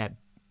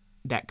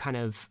that kind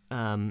of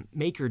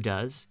Maker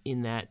does,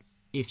 in that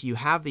if you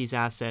have these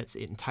assets,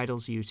 it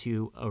entitles you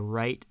to a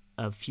right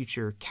of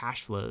future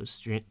cash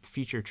flows,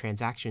 future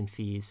transaction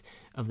fees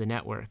of the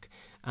network.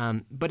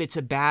 But it's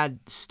a bad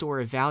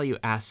store of value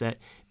asset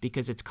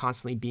because it's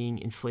constantly being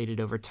inflated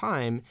over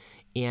time,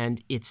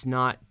 and it's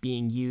not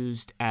being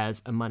used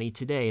as a money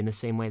today in the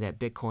same way that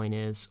Bitcoin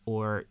is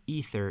or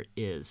Ether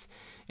is.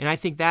 And I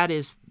think that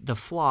is the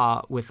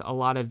flaw with a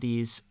lot of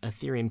these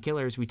Ethereum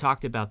killers. We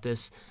talked about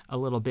this a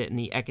little bit in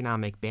the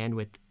economic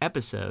bandwidth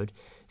episode,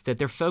 is that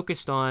they're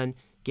focused on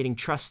getting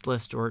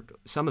trustless, or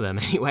some of them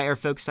anyway, are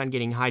focused on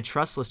getting high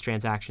trustless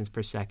transactions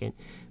per second,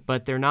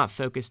 but they're not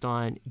focused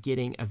on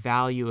getting a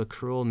value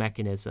accrual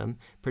mechanism,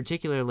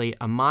 particularly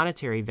a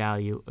monetary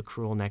value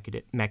accrual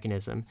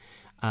mechanism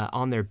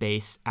on their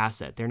base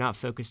asset. They're not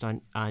focused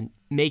on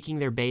making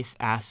their base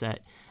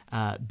asset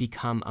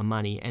become a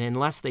money. And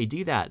unless they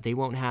do that, they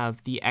won't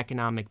have the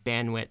economic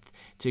bandwidth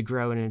to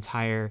grow an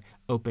entire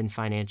open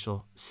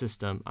financial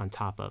system on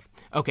top of.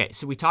 Okay,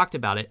 so we talked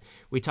about it.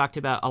 We talked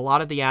about a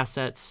lot of the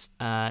assets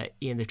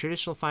in the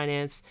traditional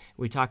finance.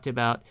 We talked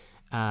about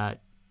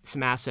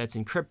some assets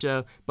in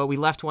crypto, but we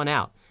left one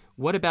out.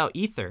 What about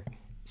Ether?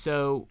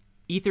 So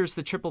Ether's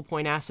the triple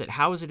point asset.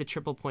 How is it a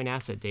triple point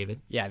asset, David?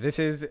 Yeah, this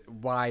is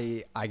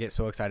why I get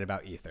so excited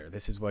about Ether.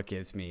 This is what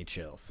gives me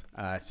chills.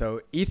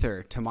 So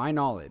Ether, to my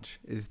knowledge,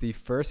 is the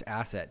first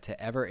asset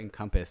to ever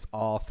encompass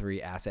all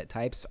three asset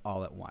types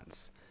all at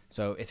once.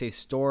 So it's a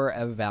store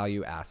of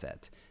value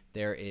asset.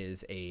 There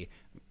is a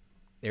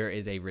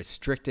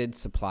restricted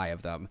supply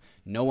of them.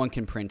 No one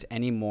can print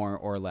any more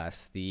or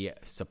less. The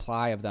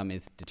supply of them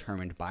is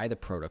determined by the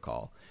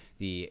protocol.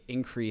 The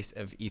increase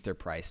of Ether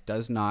price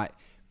does not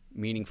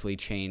meaningfully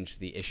change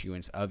the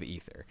issuance of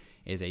Ether.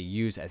 It is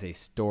used as a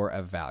store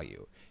of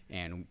value.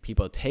 And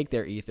people take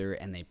their Ether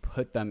and they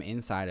put them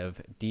inside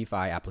of DeFi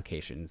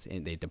applications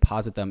and they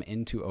deposit them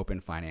into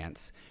open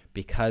finance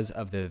because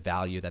of the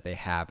value that they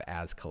have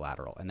as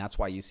collateral. And that's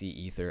why you see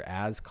Ether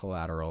as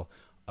collateral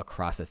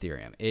across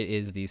Ethereum. It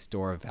is the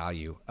store of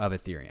value of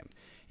Ethereum.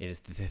 It is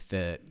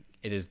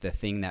the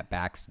thing that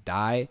backs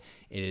DAI.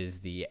 It is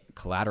the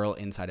collateral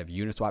inside of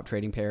Uniswap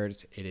trading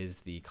pairs. It is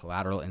the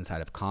collateral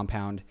inside of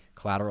Compound.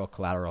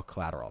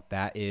 Collateral.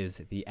 That is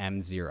the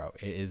M0.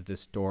 It is the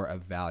store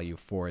of value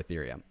for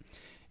Ethereum.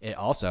 It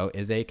also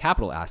is a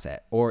capital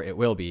asset, or it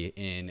will be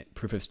in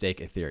proof of stake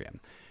Ethereum.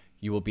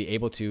 You will be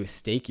able to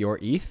stake your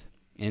ETH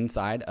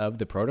inside of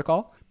the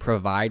protocol,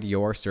 provide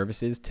your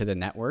services to the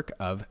network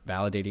of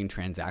validating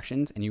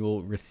transactions, and you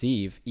will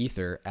receive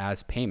Ether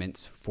as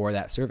payments for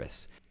that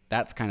service.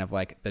 That's kind of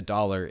like the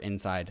dollar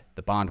inside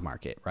the bond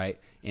market, right?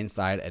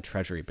 Inside a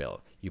treasury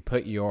bill. You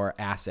put your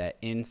asset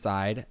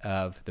inside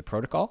of the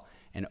protocol,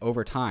 and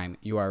over time,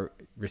 you are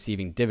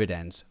receiving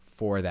dividends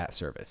for that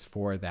service,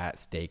 for that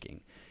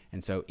staking.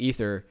 And so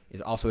Ether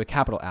is also a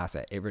capital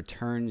asset. It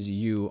returns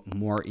you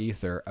more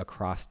Ether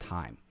across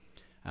time.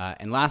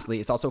 And lastly,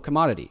 it's also a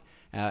commodity.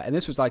 And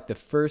this was like the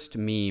first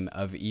meme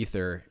of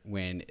Ether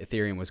when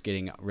Ethereum was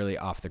getting really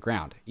off the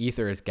ground.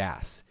 Ether is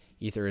gas.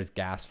 Ether is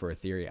gas for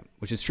Ethereum,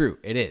 which is true.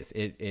 It is.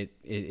 It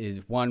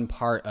is one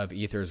part of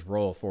Ether's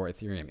role for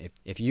Ethereum.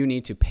 If you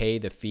need to pay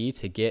the fee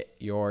to get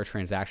your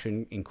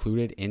transaction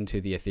included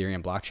into the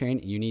Ethereum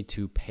blockchain, you need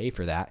to pay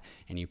for that,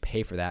 and you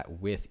pay for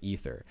that with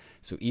Ether.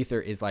 So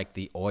Ether is like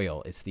the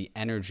oil. It's the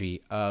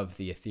energy of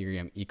the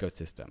Ethereum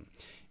ecosystem.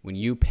 When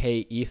you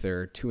pay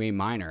Ether to a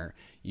miner,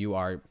 you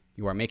are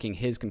making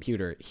his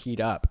computer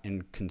heat up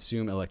and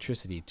consume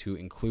electricity to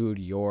include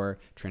your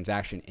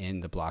transaction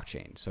in the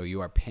blockchain. So you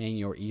are paying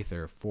your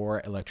Ether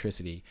for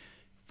electricity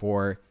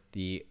for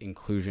the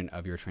inclusion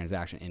of your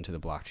transaction into the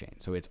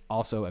blockchain. So it's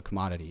also a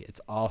commodity.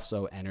 It's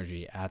also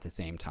energy at the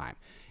same time.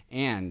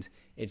 And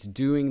it's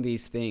doing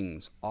these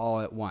things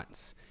all at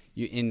once.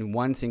 In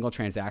one single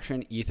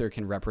transaction, Ether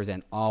can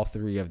represent all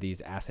three of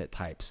these asset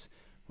types,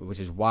 which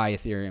is why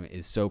Ethereum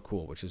is so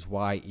cool, which is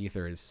why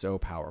Ether is so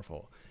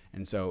powerful.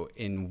 And so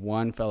in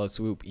one fell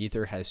swoop,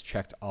 Ether has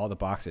checked all the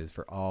boxes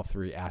for all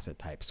three asset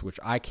types, which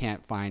I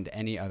can't find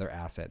any other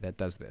asset that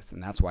does this.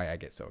 And that's why I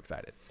get so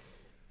excited.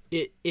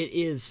 It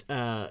is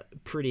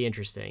pretty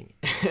interesting,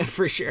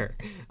 for sure.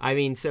 I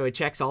mean, so it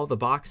checks all the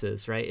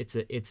boxes, right?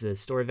 It's a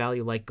store of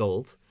value like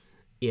gold.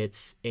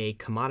 It's a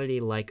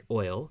commodity like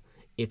oil.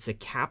 It's a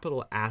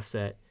capital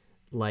asset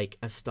like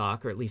a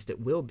stock, or at least it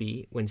will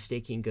be when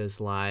staking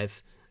goes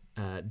live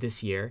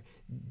this year.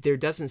 There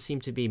doesn't seem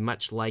to be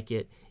much like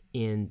it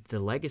in the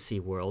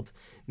legacy world.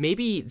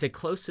 Maybe the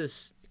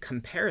closest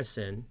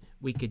comparison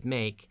we could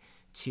make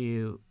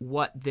to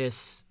what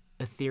this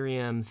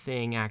Ethereum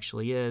thing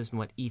actually is and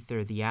what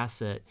Ether, the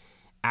asset,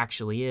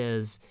 actually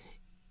is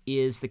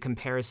the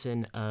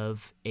comparison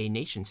of a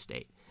nation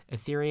state.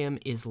 Ethereum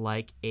is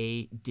like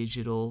a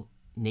digital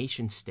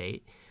nation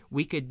state.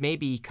 We could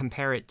maybe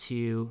compare it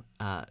to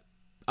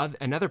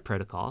another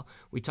protocol.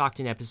 We talked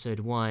in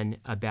episode 1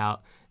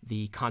 about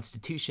the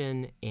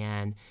Constitution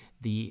and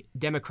the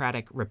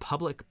Democratic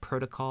Republic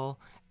Protocol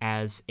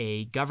as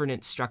a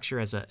governance structure,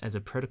 as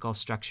a protocol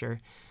structure.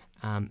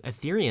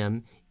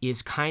 Ethereum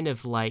is kind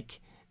of like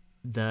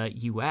the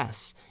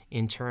US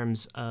in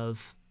terms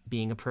of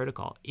being a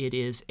protocol. It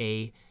is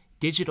a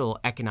digital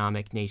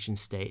economic nation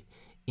state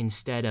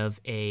instead of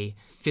a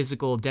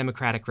physical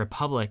democratic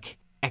republic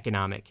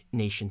economic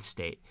nation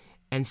state.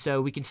 And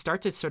so we can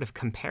start to sort of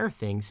compare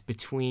things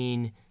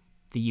between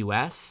the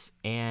US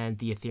and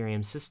the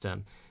Ethereum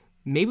system.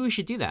 Maybe we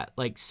should do that.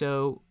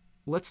 So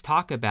let's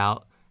talk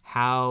about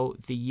how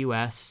the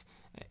US,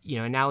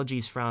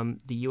 analogies from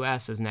the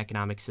US as an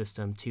economic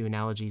system to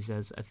analogies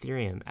as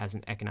Ethereum as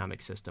an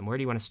economic system. Where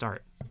do you want to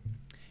start?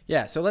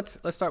 Yeah, so let's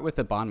start with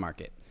the bond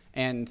market.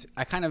 And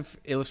I kind of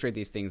illustrate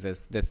these things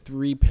as the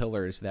three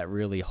pillars that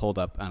really hold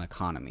up an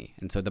economy.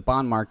 And so the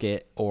bond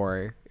market,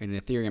 or in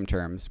Ethereum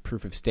terms,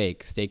 proof of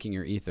stake, staking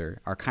your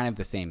Ether, are kind of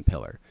the same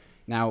pillar.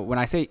 Now, when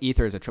I say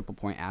Ether is a triple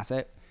point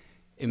asset,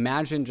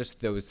 imagine just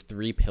those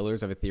three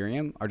pillars of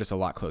Ethereum are just a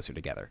lot closer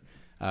together.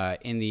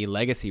 In the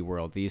legacy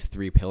world, these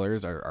three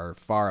pillars are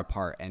far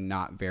apart and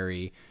not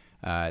very.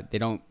 They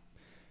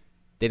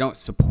don't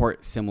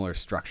support similar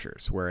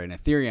structures, where in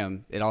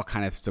Ethereum, it all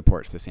kind of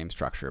supports the same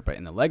structure. But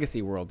in the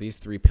legacy world, these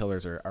three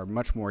pillars are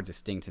much more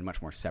distinct and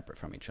much more separate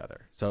from each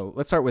other. So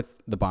let's start with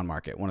the bond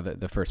market, one of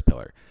the first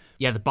pillar.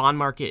 Yeah, the bond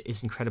market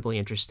is incredibly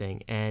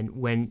interesting. And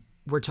when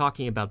we're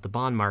talking about the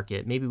bond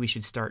market, maybe we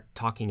should start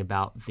talking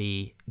about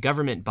the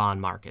government bond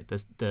market,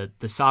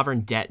 the sovereign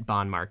debt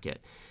bond market.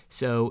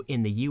 So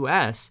in the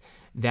U.S.,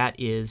 that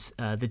is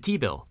the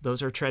T-bill.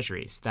 Those are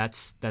treasuries.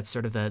 That's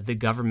sort of the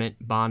government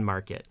bond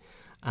market.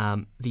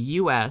 The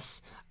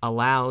U.S.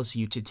 allows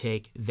you to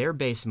take their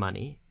base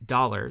money,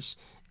 dollars,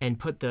 and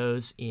put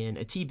those in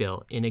a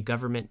T-bill, in a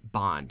government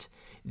bond.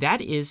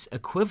 That is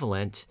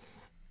equivalent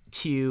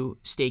to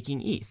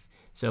staking ETH.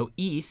 So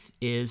ETH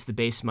is the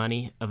base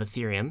money of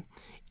Ethereum,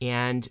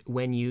 and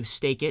when you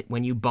stake it,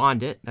 when you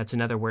bond it, that's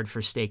another word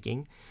for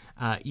staking,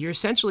 you're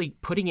essentially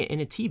putting it in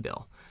a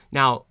T-bill.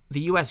 Now,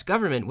 the U.S.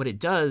 government, what it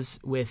does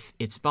with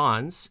its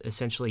bonds,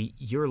 essentially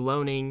you're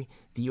loaning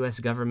the U.S.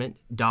 government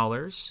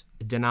dollars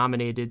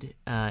denominated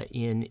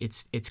in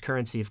its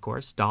currency, of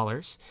course,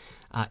 dollars.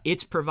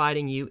 It's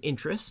providing you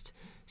interest,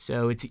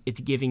 so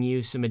it's giving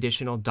you some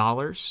additional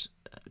dollars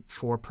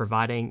for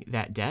providing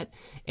that debt.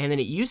 And then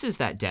it uses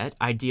that debt,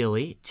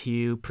 ideally,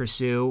 to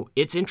pursue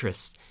its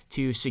interests,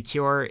 to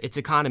secure its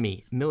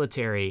economy,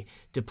 military,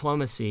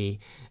 diplomacy,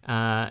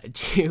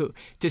 to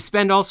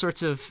spend all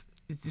sorts of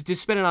to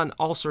spend it on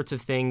all sorts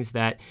of things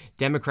that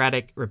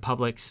democratic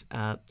republics,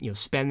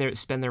 spend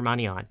their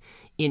money on.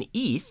 In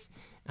ETH,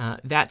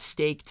 that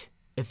staked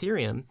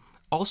Ethereum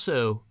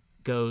also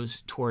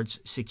goes towards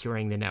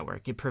securing the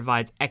network. It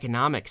provides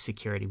economic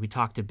security. We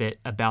talked a bit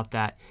about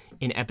that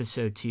in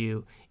episode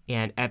 2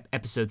 and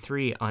episode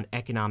 3 on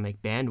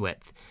economic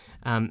bandwidth.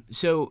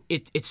 So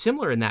it's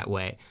similar in that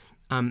way.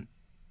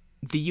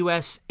 The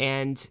U.S.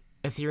 and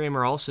Ethereum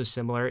are also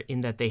similar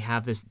in that they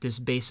have this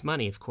base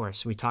money, of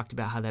course. We talked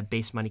about how that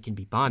base money can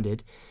be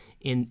bonded.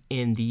 In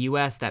the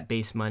US, that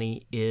base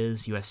money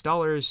is US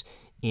dollars.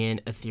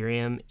 In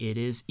Ethereum, it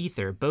is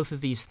Ether. Both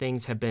of these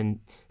things have been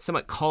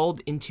somewhat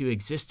called into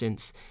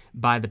existence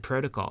by the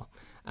protocol.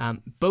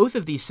 Both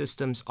of these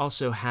systems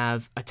also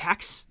have a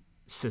tax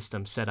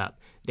system set up.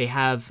 They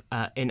have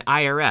an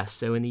IRS.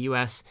 So in the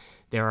US,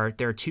 there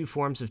are two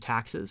forms of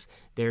taxes.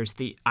 There's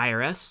the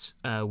IRS,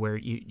 where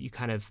you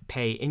kind of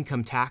pay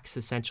income tax,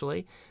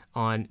 essentially,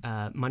 on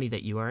money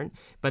that you earn.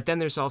 But then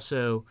there's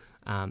also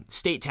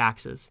state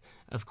taxes,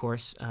 of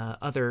course.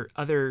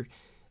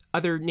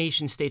 Other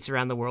nation states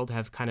around the world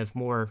have kind of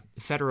more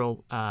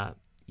federal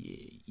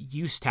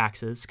use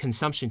taxes,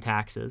 consumption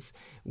taxes,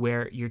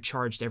 where you're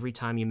charged every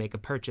time you make a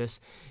purchase.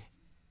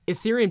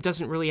 Ethereum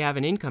doesn't really have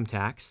an income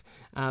tax,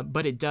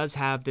 but it does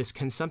have this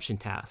consumption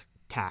tax.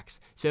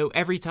 So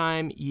every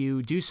time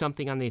you do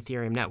something on the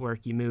Ethereum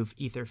network, you move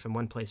Ether from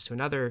one place to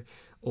another,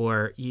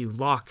 or you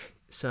lock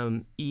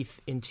some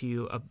ETH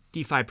into a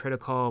DeFi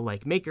protocol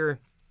like Maker,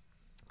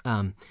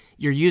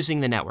 you're using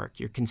the network,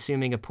 you're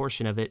consuming a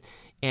portion of it,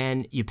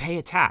 and you pay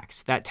a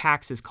tax. That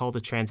tax is called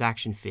a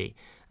transaction fee.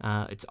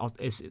 It's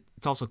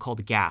also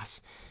called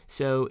gas.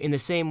 So in the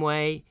same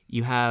way,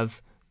 you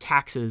have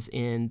taxes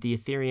in the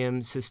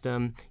Ethereum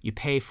system. You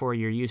pay for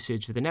your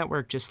usage of the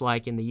network, just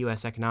like in the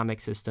U.S. economic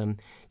system,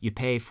 you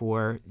pay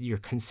for your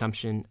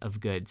consumption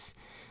of goods.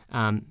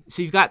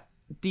 So you've got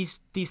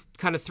these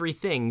kind of three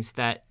things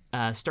that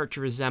start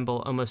to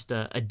resemble almost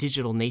a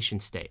digital nation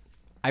state.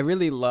 I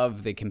really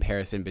love the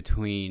comparison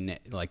between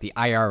like the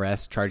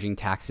IRS charging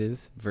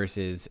taxes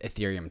versus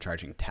Ethereum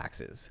charging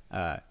taxes,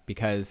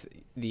 because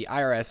the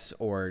IRS,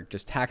 or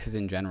just taxes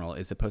in general,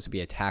 is supposed to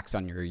be a tax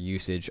on your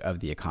usage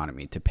of the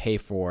economy to pay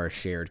for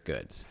shared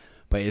goods.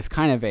 But it's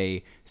kind of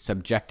a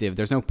subjective,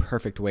 there's no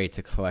perfect way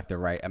to collect the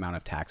right amount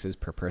of taxes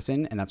per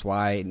person. And that's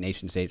why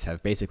nation states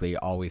have basically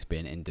always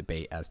been in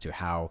debate as to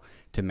how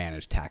to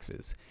manage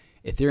taxes.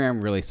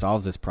 Ethereum really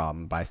solves this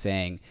problem by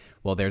saying,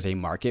 well, there's a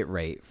market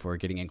rate for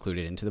getting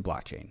included into the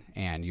blockchain,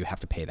 and you have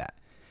to pay that.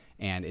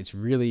 And it's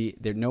really,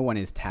 no one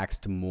is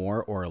taxed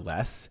more or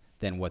less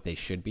than what they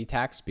should be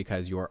taxed,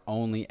 because you're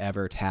only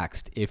ever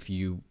taxed if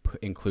you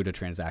include a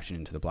transaction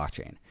into the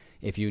blockchain.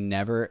 If you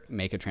never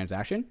make a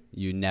transaction,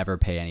 you never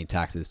pay any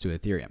taxes to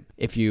Ethereum.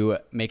 If you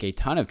make a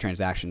ton of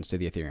transactions to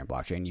the Ethereum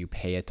blockchain, you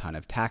pay a ton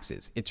of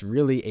taxes. It's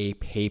really a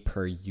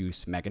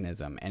pay-per-use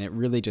mechanism, and it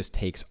really just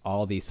takes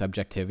all the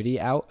subjectivity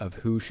out of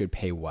who should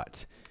pay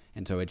what.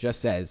 And so it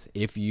just says,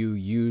 if you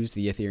use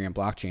the Ethereum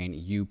blockchain,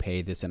 you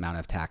pay this amount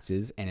of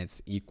taxes, and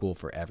it's equal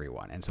for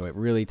everyone. And so it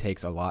really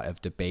takes a lot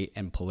of debate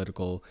and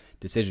political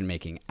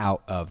decision-making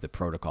out of the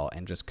protocol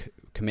and just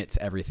commits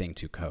everything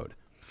to code.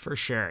 For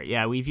sure.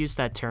 Yeah, we've used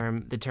the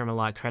term a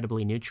lot,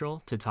 credibly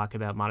neutral, to talk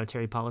about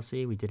monetary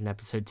policy. We did in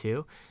episode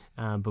 2.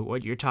 But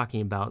what you're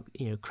talking about,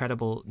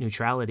 credible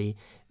neutrality,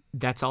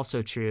 that's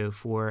also true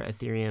for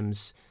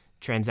Ethereum's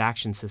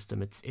transaction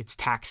system, its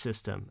tax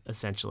system,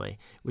 essentially,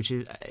 which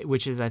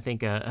is I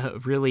think a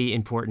really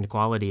important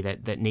quality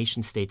that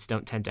nation states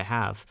don't tend to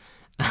have.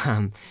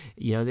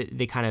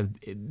 They kind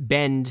of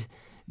bend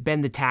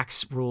bend the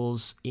tax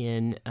rules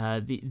in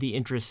the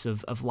interests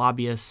of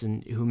lobbyists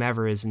and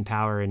whomever is in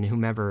power and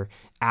whomever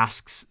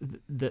asks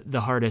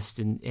the hardest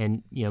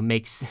and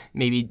makes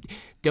maybe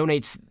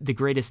donates the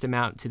greatest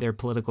amount to their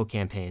political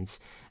campaigns.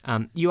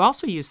 You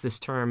also used this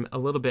term a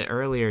little bit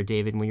earlier,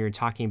 David, when you were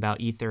talking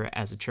about Ether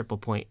as a triple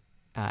point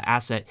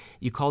asset.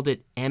 You called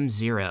it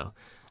M0.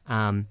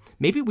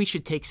 Maybe we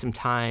should take some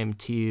time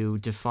to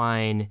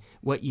define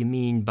what we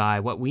mean by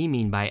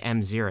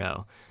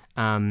M0.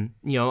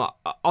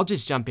 I'll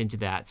just jump into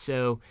that.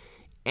 So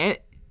in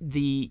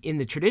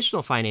the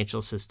traditional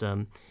financial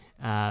system,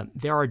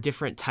 there are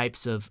different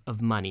types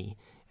of money.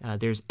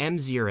 There's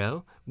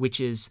M0, which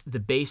is the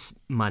base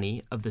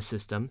money of the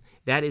system.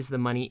 That is the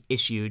money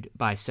issued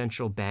by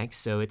central banks,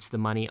 so it's the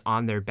money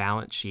on their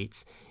balance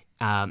sheets.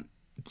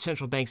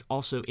 Central banks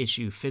also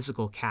issue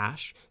physical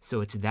cash,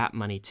 so it's that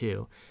money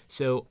too.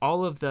 So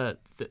all of the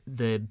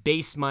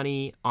base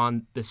money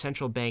on the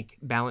central bank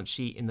balance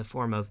sheet in the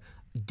form of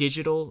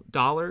digital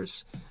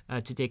dollars,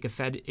 to take a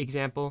Fed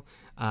example,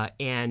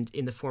 and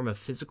in the form of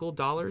physical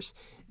dollars,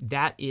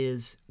 that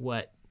is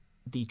what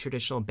the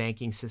traditional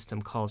banking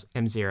system calls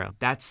M0.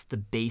 That's the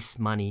base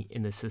money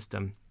in the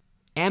system.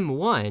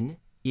 M1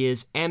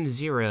 is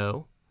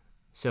M0,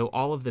 so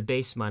all of the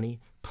base money,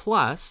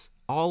 plus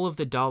all of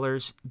the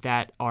dollars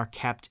that are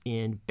kept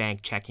in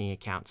bank checking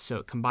accounts. So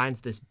it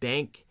combines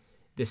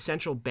the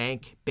central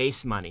bank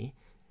base money,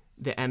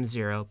 the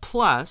M0,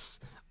 plus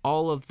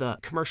all of the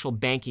commercial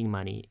banking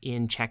money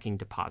in checking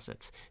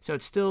deposits. So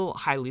it's still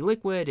highly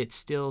liquid, it's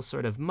still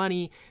sort of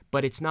money,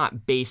 but it's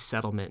not base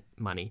settlement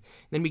money.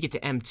 Then we get to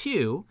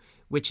M2,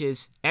 which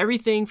is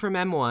everything from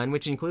M1,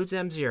 which includes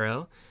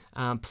M0,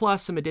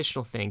 plus some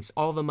additional things,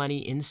 all the money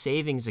in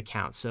savings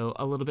accounts, so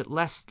a little bit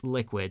less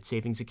liquid.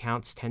 Savings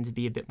accounts tend to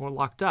be a bit more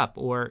locked up,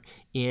 or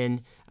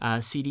in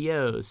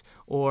CDOs,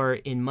 or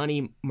in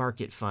money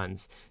market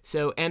funds.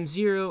 So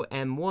M0,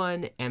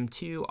 M1,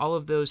 M2, all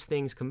of those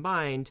things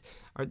combined,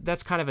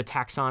 that's kind of a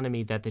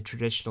taxonomy that the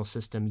traditional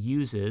system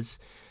uses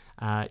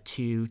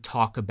to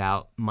talk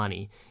about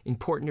money.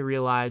 Important to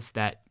realize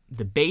that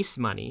the base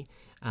money,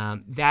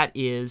 that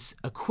is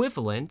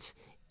equivalent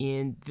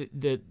in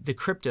the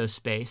crypto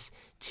space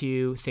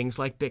to things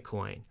like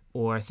Bitcoin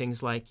or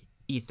things like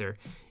Ether.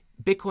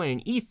 Bitcoin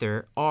and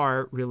Ether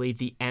are really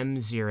the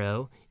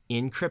M0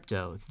 in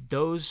crypto.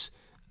 Those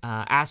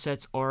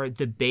assets are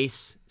the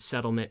base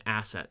settlement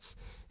assets.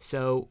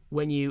 So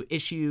when you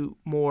issue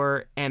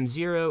more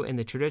M0 in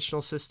the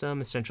traditional system,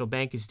 the central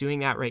bank is doing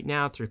that right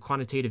now through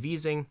quantitative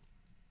easing.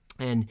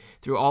 And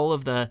through all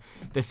of the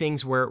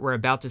things we're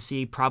about to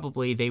see,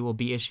 probably they will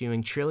be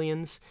issuing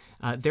trillions.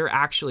 They're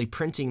actually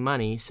printing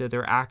money, so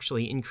they're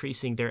actually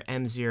increasing their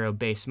M0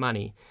 base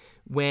money.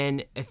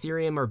 When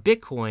Ethereum or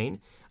Bitcoin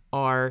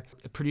are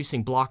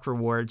producing block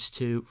rewards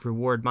to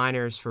reward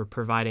miners for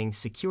providing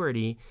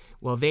security,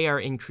 well, they are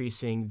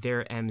increasing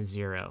their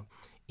M0.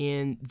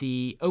 In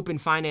the open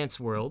finance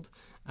world,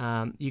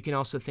 you can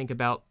also think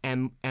about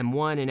M1 and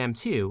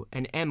M2.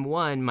 And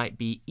M1 might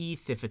be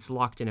ETH if it's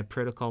locked in a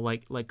protocol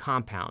like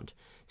Compound.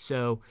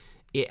 So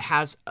it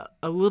has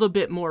a little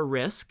bit more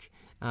risk.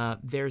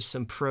 There's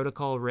some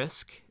protocol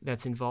risk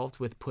that's involved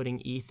with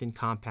putting ETH in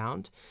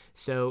Compound.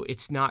 So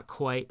it's not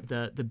quite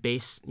the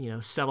base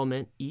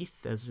settlement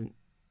ETH as an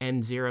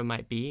M0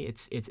 might be.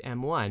 It's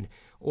M1.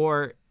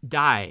 Or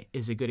DAI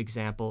is a good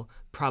example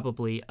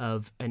probably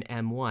of an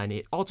M1.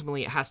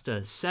 It has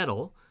to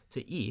settle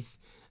to ETH.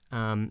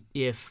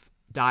 If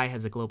DAI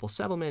has a global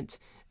settlement,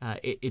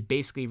 it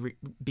basically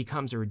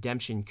becomes a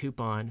redemption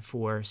coupon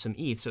for some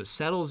ETH. So it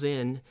settles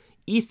in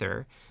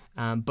Ether,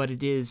 but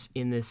it is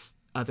in this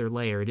other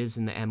layer. It is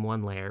in the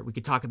M1 layer. We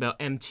could talk about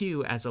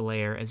M2 as a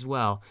layer as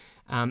well.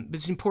 But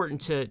it's important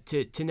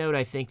to note,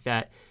 I think,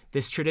 that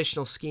this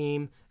traditional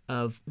scheme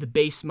of the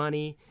base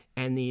money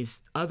and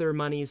these other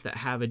monies that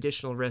have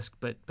additional risk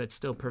but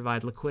still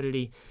provide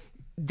liquidity,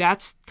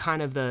 that's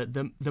kind of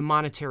the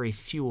monetary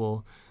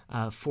fuel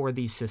for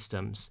these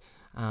systems.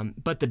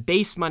 But the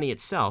base money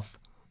itself,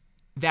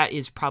 that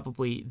is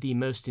probably the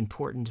most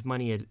important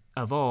money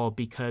of all,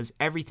 because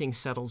everything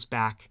settles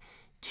back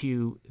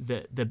to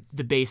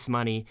the base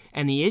money,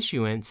 and the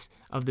issuance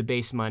of the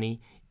base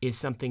money is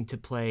something to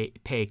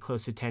pay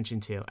close attention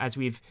to. As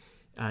we've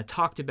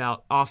talked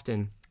about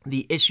often,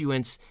 the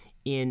issuance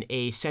in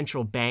a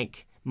central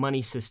bank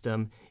money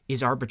system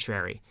is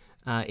arbitrary.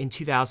 In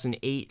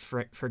 2008,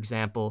 for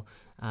example,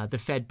 the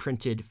Fed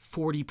printed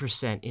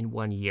 40% in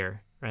 1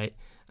 year, right?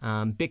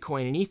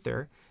 Bitcoin and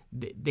Ether,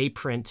 they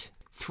print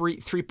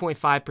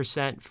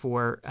 3.5%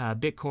 for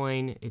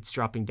Bitcoin. It's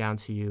dropping down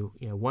to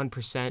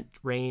 1%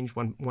 range,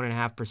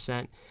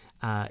 1.5%.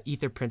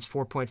 Ether prints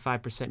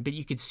 4.5%. But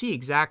you could see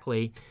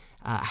exactly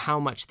how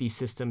much these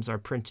systems are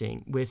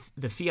printing. With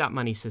the fiat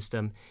money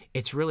system,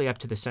 it's really up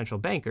to the central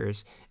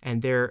bankers,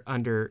 and they're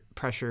under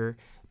pressure,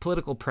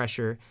 political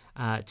pressure,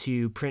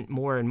 to print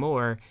more and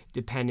more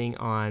depending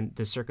on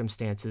the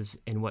circumstances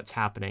and what's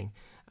happening.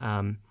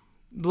 A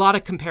lot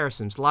of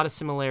comparisons, a lot of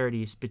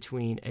similarities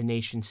between a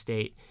nation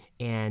state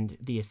and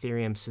the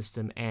Ethereum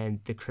system and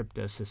the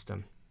crypto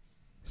system.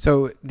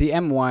 So the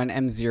M1,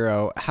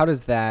 M0, how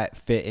does that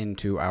fit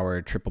into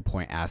our triple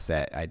point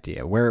asset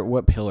idea?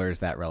 What pillar is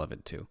that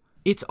relevant to?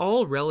 It's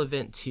all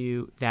relevant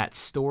to that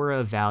store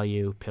of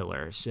value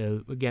pillar.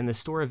 So again, the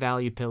store of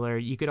value pillar,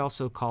 you could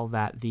also call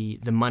that the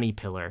money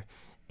pillar.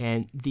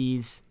 And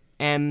these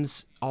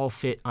M's all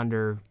fit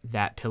under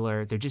that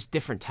pillar. They're just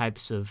different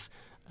types of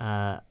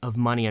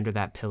money under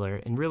that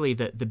pillar. And really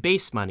the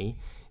base money,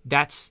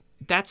 that's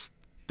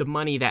the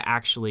money that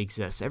actually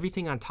exists.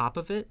 Everything on top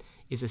of it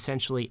is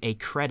essentially a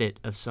credit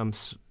of some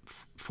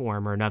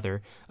form or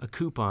another, a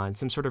coupon,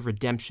 some sort of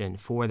redemption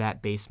for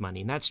that base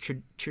money. And that's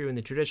true in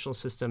the traditional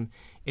system.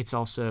 It's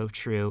also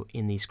true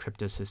in these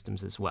crypto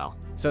systems as well.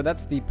 So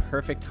that's the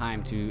perfect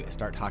time to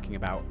start talking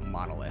about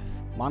Monolith.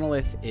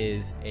 Monolith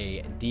is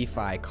a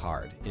DeFi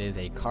card. It is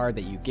a card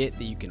that you get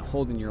that you can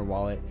hold in your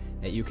wallet,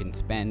 that you can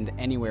spend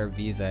anywhere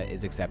Visa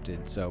is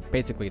accepted, so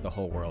basically the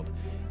whole world.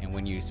 And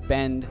when you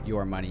spend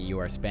your money, you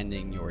are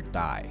spending your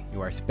DAI.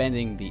 You are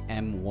spending the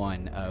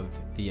M1 of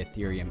the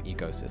Ethereum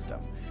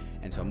ecosystem.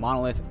 And so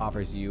Monolith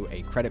offers you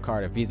a credit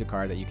card, a Visa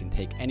card that you can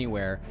take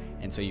anywhere,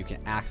 and so you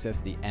can access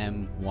the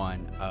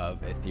M1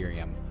 of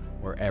Ethereum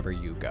wherever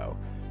you go.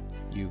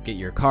 You get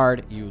your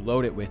card, you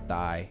load it with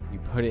DAI, you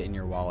put it in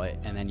your wallet,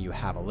 and then you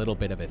have a little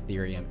bit of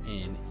Ethereum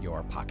in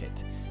your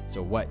pocket.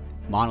 So what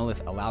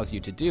Monolith allows you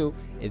to do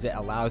is it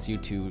allows you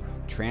to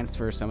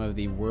transfer some of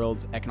the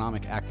world's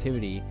economic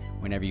activity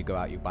whenever you go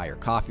out, you buy your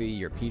coffee,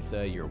 your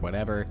pizza, your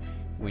whatever.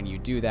 When you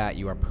do that,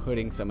 you are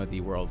putting some of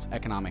the world's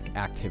economic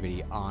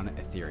activity on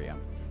Ethereum,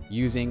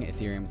 using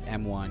Ethereum's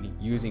M1,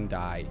 using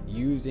DAI,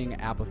 using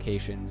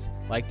applications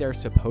like they're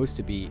supposed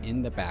to be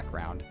in the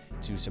background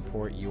to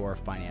support your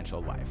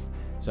financial life.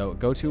 So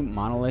go to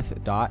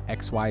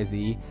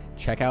monolith.xyz,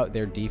 check out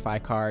their DeFi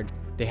card.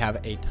 They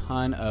have a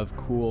ton of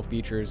cool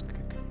features.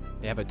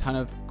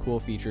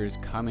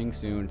 Coming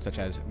soon, such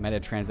as meta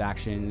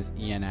transactions,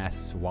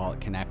 ENS, Wallet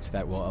Connect,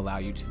 that will allow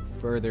you to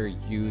further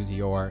use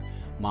your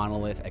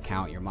Monolith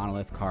account, your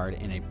Monolith card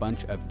in a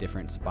bunch of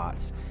different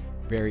spots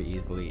very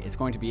easily. It's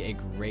going to be a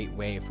great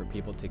way for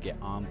people to get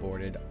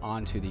onboarded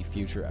onto the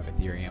future of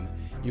Ethereum.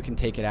 You can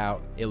take it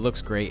out. It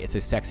looks great. It's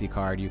a sexy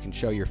card. You can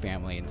show your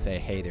family and say,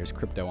 hey, there's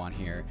crypto on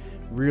here.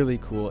 Really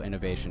cool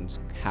innovations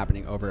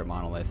happening over at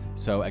Monolith.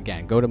 So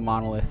again, go to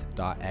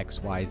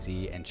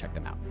monolith.xyz and check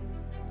them out.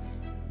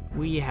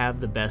 We have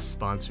the best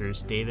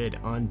sponsors, David,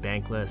 on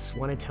Bankless.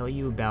 Want to tell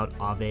you about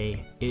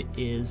Aave. It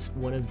is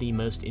one of the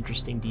most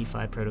interesting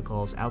DeFi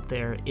protocols out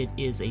there. It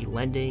is a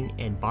lending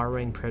and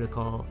borrowing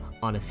protocol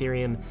on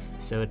Ethereum,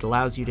 so it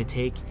allows you to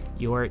take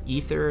your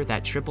Ether,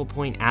 that triple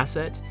point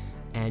asset,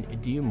 and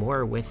do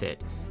more with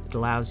it. It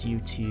allows you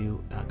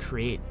to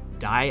create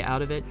DAI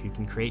out of it. You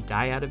can create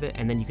DAI out of it,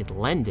 and then you could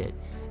lend it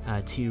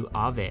to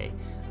Aave.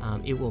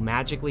 It will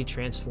magically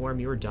transform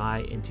your DAI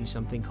into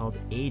something called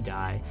a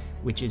DAI,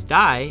 which is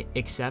DAI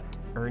except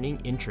earning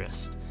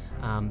interest.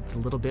 It's a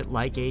little bit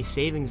like a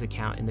savings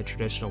account in the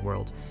traditional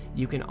world.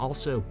 You can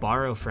also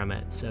borrow from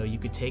it. So you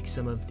could take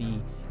some of the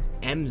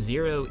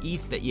M0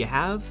 ETH that you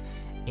have,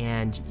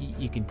 and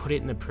you can put it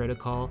in the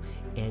protocol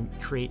and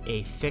create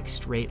a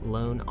fixed rate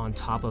loan on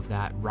top of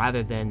that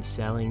rather than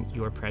selling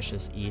your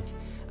precious ETH.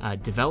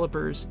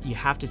 Developers, you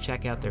have to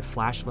check out their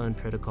Flash Loan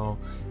protocol.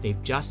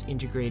 They've just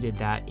integrated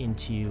that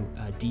into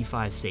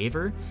DeFi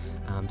Saver.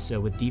 So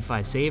with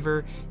DeFi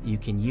Saver, you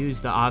can use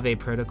the Aave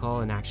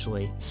protocol and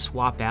actually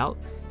swap out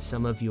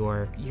some of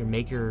your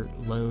Maker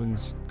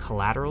loans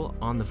collateral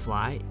on the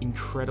fly.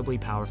 Incredibly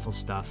powerful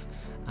stuff.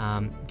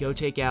 Go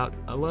take out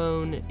a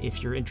loan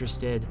if you're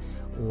interested,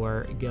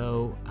 or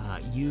go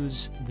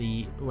use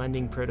the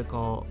lending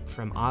protocol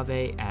from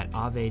Aave at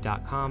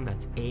aave.com.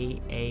 That's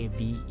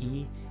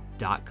AAVE.com.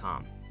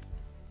 All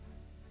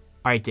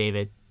right,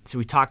 David. So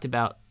we talked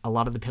about a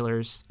lot of the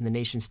pillars in the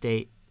nation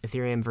state,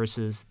 Ethereum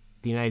versus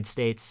the United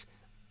States.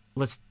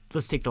 Let's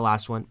take the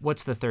last one.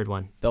 What's the third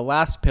one? The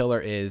last pillar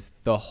is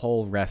the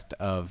whole rest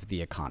of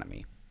the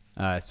economy.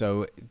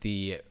 So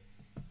the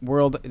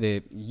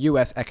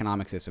U.S.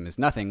 economic system is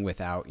nothing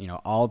without,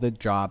 all the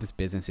jobs,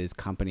 businesses,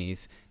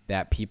 companies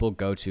that people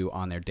go to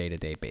on their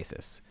day-to-day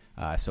basis.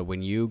 So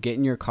when you get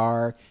in your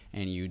car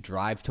and you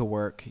drive to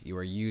work, you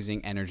are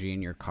using energy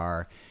in your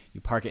car. You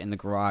park it in the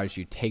garage,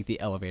 you take the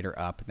elevator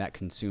up, that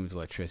consumes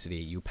electricity.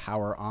 You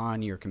power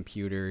on your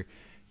computer,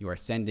 you are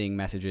sending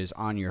messages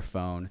on your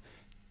phone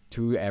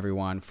to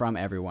everyone, from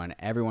everyone.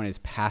 Everyone is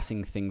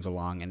passing things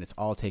along, and it's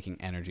all taking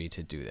energy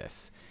to do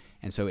this.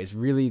 And so it's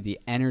really the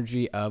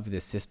energy of the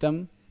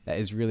system that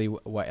is really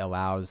what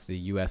allows the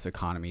U.S.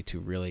 economy to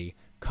really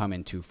come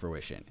into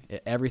fruition.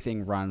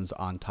 Everything runs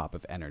on top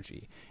of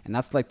energy. And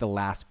that's like the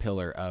last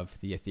pillar of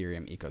the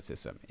Ethereum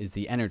ecosystem, is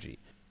the energy.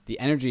 The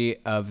energy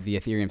of the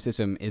Ethereum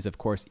system is, of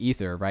course,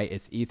 Ether, right?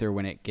 It's Ether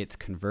when it gets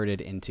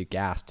converted into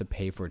gas to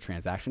pay for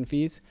transaction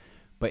fees.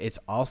 But it's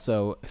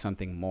also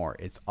something more.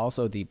 It's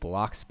also the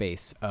block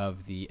space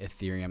of the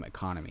Ethereum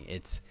economy.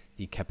 It's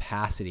the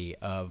capacity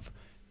of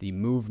the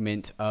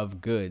movement of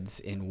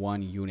goods in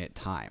 1 unit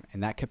time.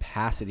 And that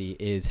capacity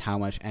is how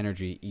much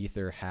energy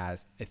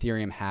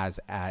Ethereum has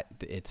at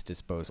its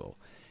disposal.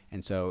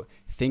 And so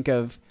think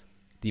of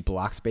the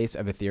block space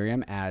of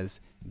Ethereum as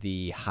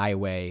the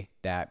highway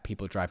that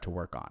people drive to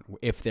work on,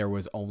 if there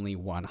was only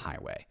one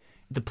highway.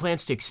 The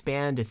plans to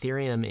expand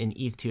Ethereum in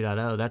ETH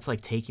 2.0, that's like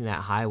taking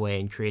that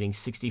highway and creating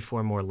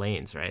 64 more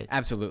lanes, right?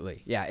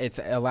 Absolutely. Yeah, it's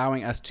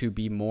allowing us to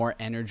be more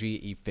energy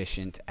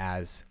efficient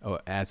as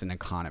an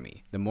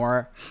economy. The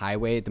more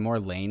highway, the more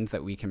lanes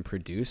that we can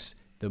produce,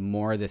 the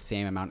more the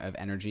same amount of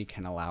energy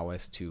can allow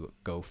us to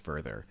go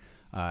further.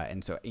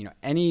 And so,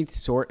 any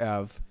sort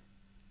of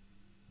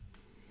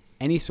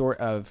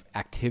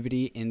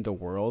activity in the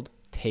world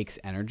takes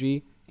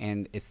energy.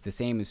 And it's the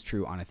same is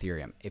true on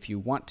Ethereum. If you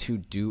want to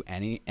do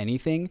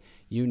anything,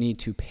 you need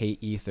to pay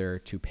Ether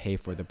to pay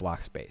for the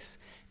block space.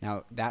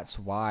 Now, that's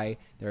why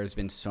there has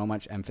been so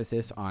much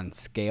emphasis on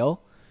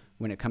scale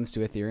when it comes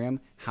to Ethereum.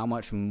 How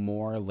much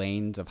more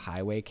lanes of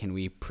highway can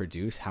we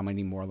produce? How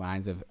many more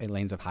lanes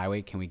of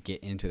highway can we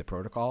get into the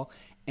protocol?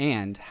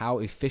 And how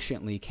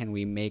efficiently can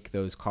we make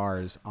those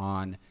cars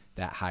on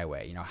that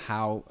highway?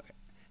 How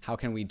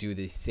can we do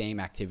the same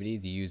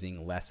activities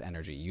using less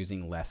energy,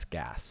 using less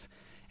gas?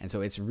 And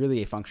so it's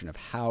really a function of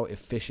how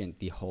efficient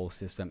the whole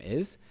system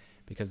is,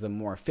 because the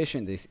more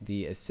efficient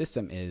the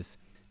system is,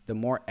 the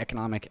more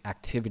economic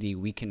activity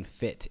we can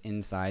fit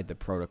inside the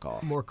protocol.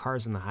 More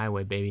cars on the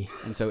highway, baby.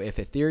 And so if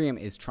Ethereum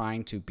is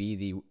trying to be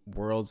the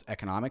world's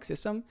economic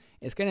system,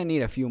 it's going to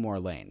need a few more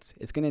lanes.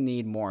 It's going to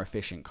need more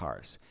efficient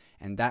cars.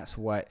 And that's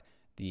what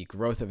the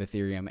growth of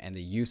Ethereum and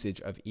the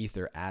usage of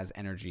Ether as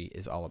energy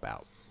is all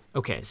about.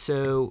 Okay,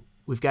 so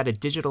we've got a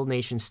digital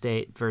nation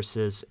state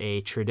versus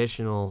a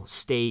traditional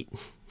state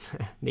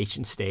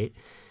nation state.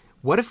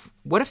 What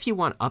if you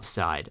want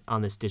upside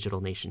on this digital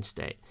nation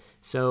state?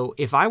 So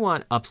if I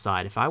want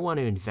upside, if I want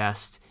to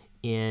invest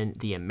in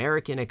the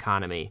American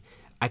economy,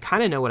 I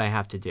kind of know what I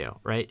have to do,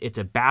 right? It's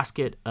a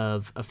basket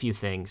of a few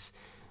things.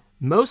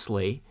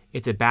 Mostly,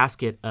 it's a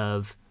basket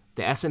of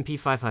the S&P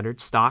 500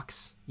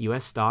 stocks,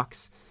 U.S.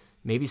 stocks,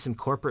 maybe some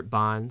corporate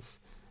bonds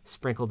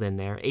sprinkled in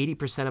there.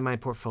 80% of my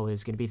portfolio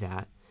is going to be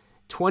that.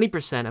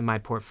 20% of my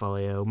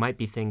portfolio might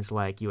be things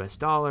like US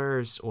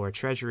dollars or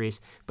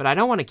treasuries, but I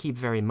don't want to keep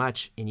very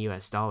much in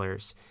US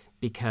dollars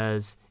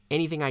because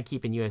anything I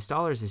keep in US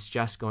dollars is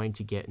just going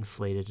to get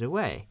inflated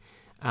away.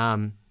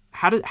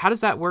 How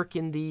does that work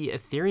in the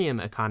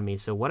Ethereum economy?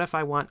 So what if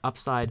I want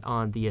upside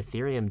on the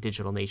Ethereum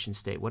digital nation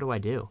state? What do I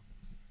do?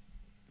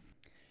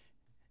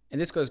 And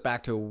this goes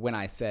back to when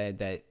I said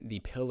that the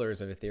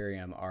pillars of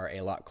Ethereum are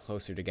a lot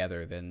closer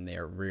together than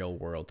their real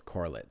world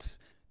correlates.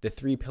 The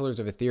three pillars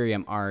of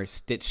Ethereum are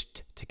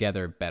stitched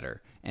together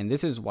better. And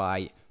this is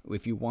why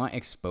if you want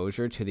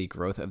exposure to the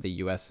growth of the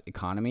US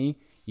economy,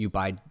 you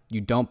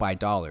don't buy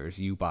dollars,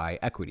 you buy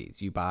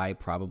equities. You buy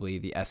probably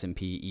the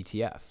S&P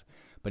ETF.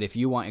 But if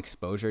you want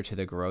exposure to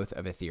the growth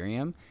of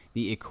Ethereum,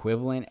 the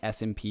equivalent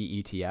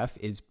S&P ETF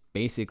is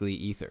basically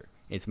Ether.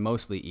 It's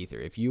mostly Ether.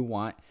 If you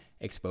want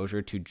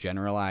exposure to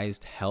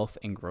generalized health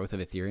and growth of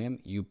Ethereum,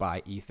 you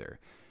buy Ether.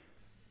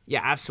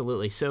 Yeah,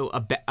 absolutely. So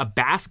a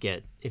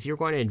basket, if you're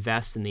going to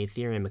invest in the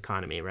Ethereum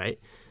economy, right,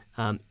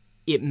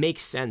 it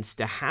makes sense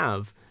to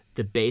have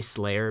the base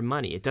layer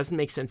money. It doesn't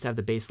make sense to have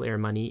the base layer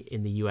money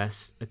in the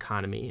U.S.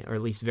 economy, or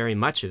at least very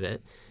much of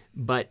it.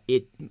 But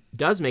it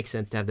does make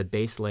sense to have the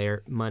base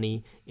layer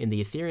money in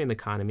the Ethereum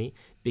economy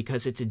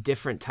because it's a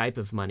different type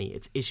of money.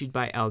 It's issued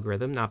by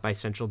algorithm, not by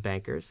central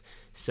bankers.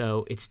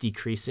 So it's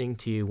decreasing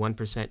to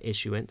 1%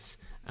 issuance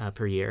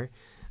per year.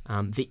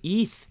 The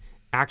ETH,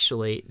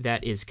 actually,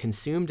 that is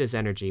consumed as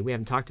energy, we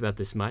haven't talked about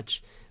this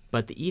much,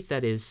 but the ETH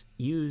that is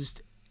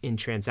used in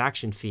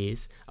transaction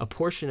fees, a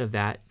portion of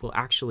that will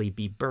actually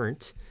be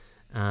burnt.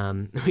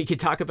 We could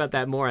talk about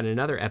that more on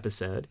another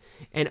episode.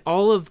 And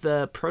all of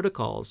the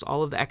protocols,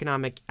 all of the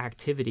economic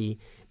activity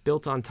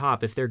built on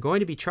top, if they're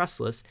going to be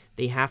trustless,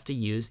 they have to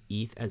use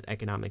ETH as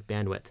economic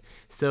bandwidth.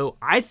 So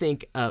I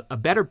think a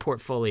better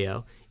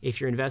portfolio,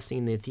 if you're investing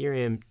in the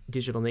Ethereum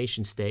digital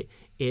nation state,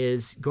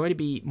 is going to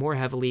be more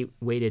heavily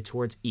weighted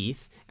towards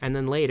ETH, and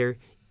then later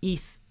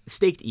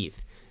staked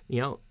ETH.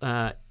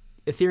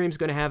 Ethereum's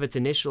going to have its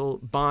initial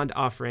bond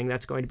offering.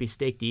 That's going to be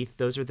staked ETH.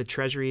 Those are the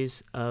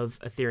treasuries of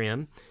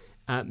Ethereum.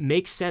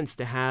 Makes sense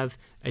to have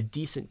a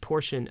decent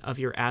portion of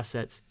your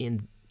assets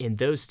in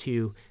those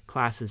two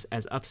classes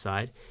as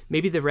upside.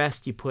 Maybe the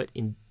rest you put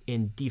in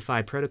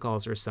DeFi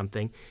protocols or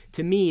something.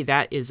 To me,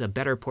 that is a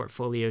better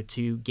portfolio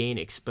to gain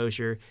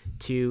exposure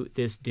to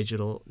this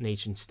digital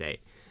nation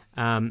state.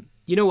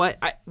 You know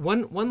what?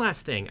 One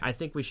last thing I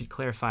think we should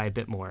clarify a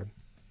bit more.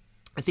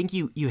 I think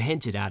you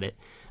hinted at it,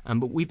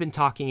 but we've been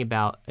talking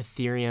about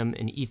Ethereum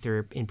and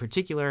Ether in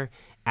particular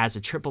as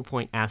a triple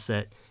point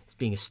asset, as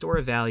being a store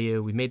of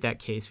value. We made that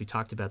case. We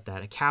talked about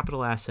that, a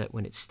capital asset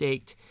when it's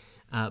staked,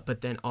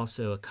 but then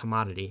also a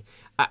commodity.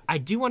 I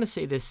do want to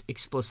say this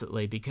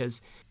explicitly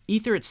because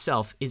Ether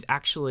itself is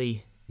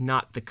actually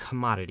not the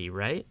commodity,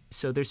 right?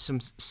 So there's some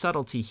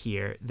subtlety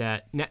here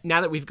that now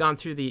that we've gone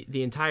through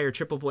the entire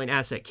triple point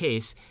asset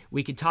case,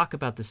 we could talk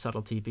about the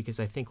subtlety because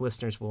I think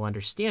listeners will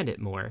understand it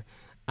more.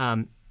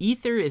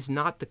 Ether is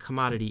not the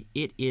commodity.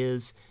 It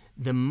is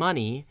the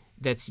money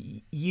that's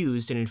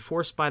used and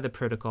enforced by the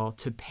protocol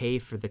to pay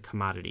for the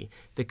commodity.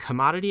 The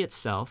commodity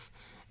itself,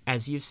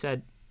 as you've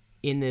said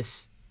in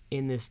this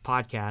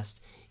podcast,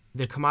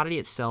 the commodity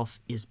itself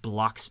is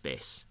block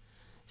space.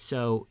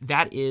 So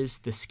that is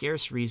the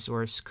scarce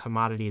resource.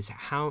 Commodities,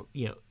 how,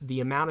 the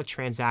amount of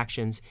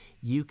transactions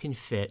you can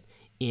fit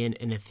in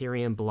an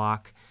Ethereum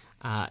block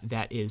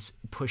that is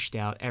pushed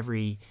out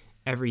every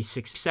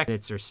 6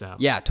 seconds or so.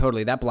 Yeah,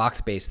 totally. That block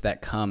space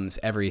that comes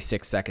every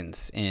 6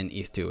 seconds in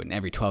ETH2 and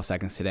every 12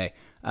 seconds today,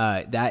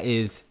 that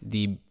is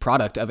the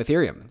product of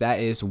Ethereum.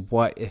 That is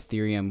what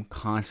Ethereum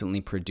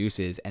constantly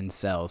produces and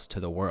sells to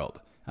the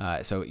world.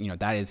 So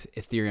that is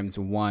Ethereum's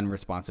one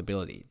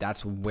responsibility.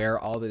 That's where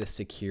all of the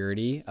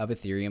security of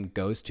Ethereum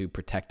goes to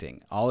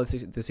protecting. All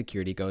of the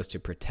security goes to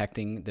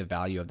protecting the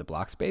value of the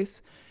block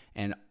space.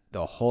 And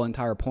the whole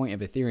entire point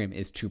of Ethereum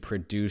is to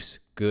produce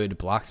good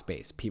block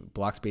space,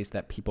 block space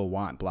that people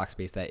want, block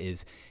space that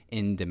is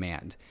in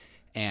demand.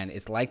 And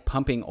it's like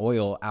pumping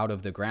oil out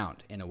of the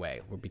ground in a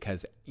way,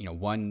 because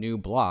one new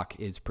block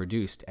is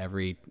produced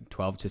every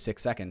 12 to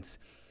 6 seconds.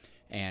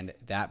 And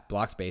that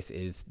block space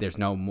is, there's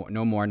no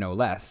more, no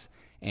less.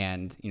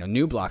 And,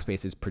 new block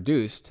space is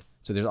produced,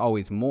 so there's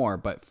always more.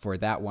 But for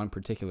that one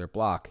particular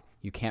block,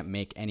 you can't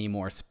make any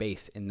more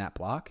space in that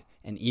block.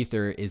 And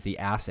Ether is the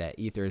asset.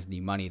 Ether is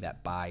the money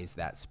that buys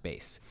that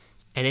space.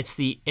 And it's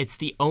the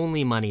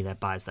only money that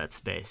buys that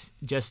space.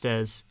 Just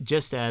as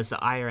the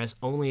IRS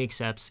only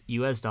accepts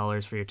US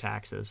dollars for your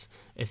taxes,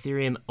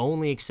 Ethereum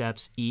only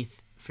accepts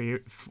ETH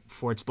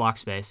for its block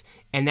space.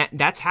 And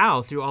that's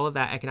how, through all of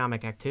that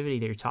economic activity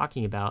that you're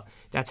talking about,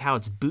 that's how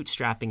it's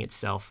bootstrapping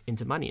itself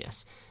into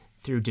moneyness,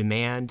 through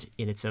demand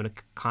in its own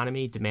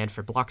economy, demand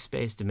for block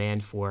space,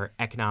 demand for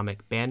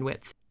economic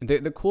bandwidth.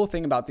 The cool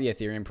thing about the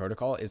Ethereum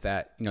protocol is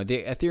that,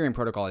 the Ethereum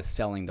protocol is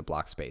selling the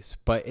block space,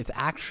 but it's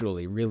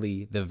actually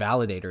really the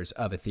validators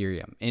of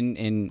Ethereum in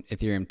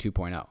Ethereum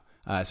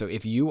 2.0. So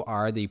if you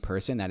are the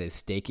person that is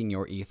staking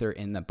your Ether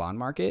in the bond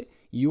market,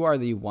 you are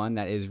the one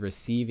that is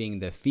receiving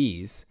the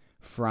fees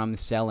from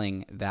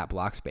selling that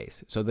block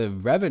space. So the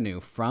revenue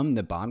from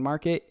the bond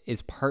market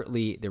is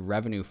partly the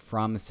revenue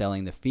from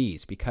selling the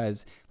fees,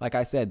 because like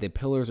I said, the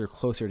pillars are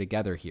closer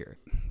together here.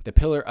 The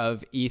pillar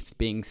of ETH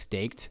being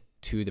staked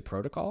to the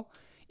protocol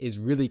is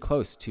really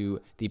close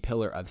to the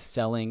pillar of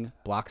selling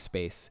block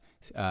space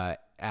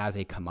as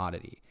a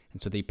commodity.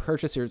 And so the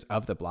purchasers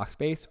of the block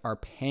space are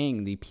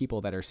paying the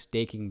people that are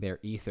staking their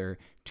Ether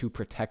to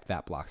protect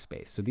that block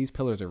space. So these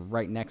pillars are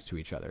right next to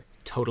each other.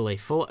 Totally.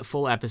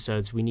 Full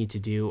episodes we need to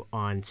do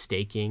on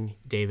staking,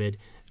 David.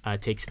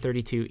 It takes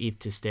 32 ETH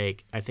to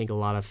stake. I think a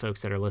lot of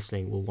folks that are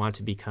listening will want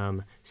to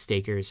become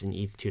stakers in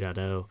ETH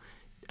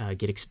 2.0,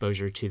 get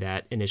exposure to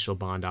that initial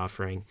bond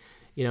offering.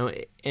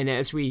 And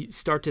as we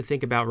start to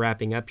think about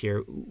wrapping up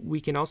here,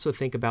 we can also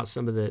think about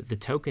some of the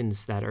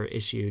tokens that are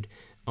issued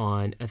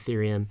on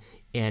Ethereum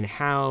and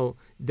how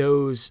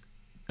those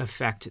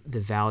affect the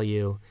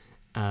value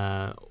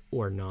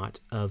or not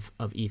of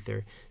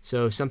Ether.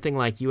 So something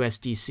like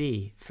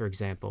USDC, for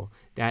example,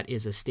 that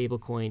is a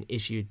stablecoin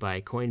issued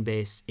by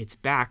Coinbase. It's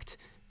backed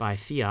by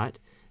fiat,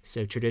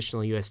 so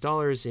traditional US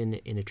dollars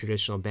in a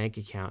traditional bank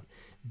account.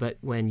 But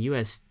when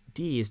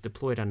USD is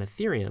deployed on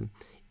Ethereum,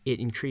 it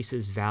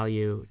increases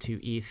value to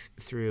ETH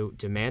through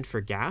demand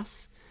for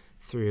gas,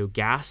 through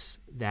gas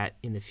that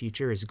in the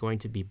future is going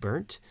to be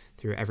burnt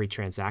through every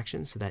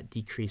transaction, so that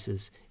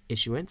decreases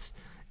issuance.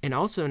 And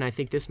also, and I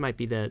think this might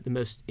be the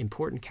most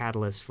important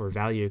catalyst for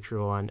value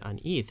accrual on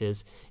ETH,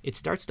 is it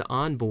starts to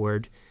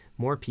onboard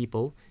more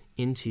people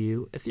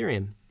into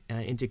Ethereum,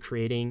 into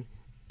creating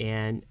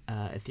an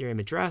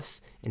Ethereum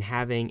address and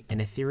having an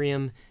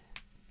Ethereum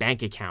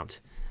bank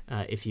account,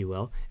 if you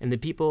will. And the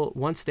people,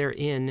 once they're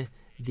in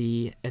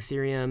the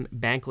Ethereum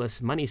bankless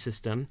money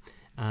system,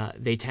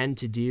 they tend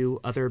to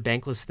do other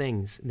bankless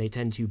things. They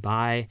tend to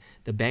buy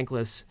the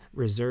bankless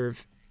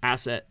reserve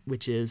asset,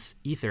 which is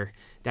Ether.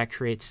 That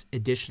creates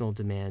additional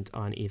demand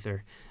on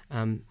Ether.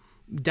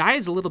 DAI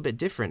is a little bit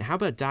different. How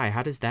about DAI?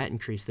 How does that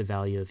increase the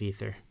value of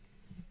Ether?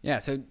 Yeah,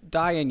 so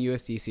DAI and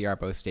USDC are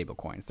both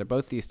stablecoins. They're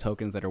both these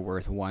tokens that are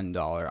worth $1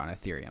 on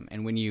Ethereum.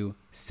 And when you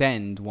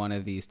send one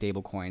of these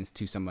stablecoins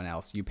to someone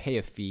else, you pay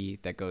a fee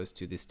that goes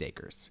to the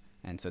stakers.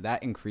 And so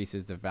that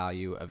increases the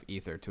value of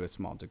Ether to a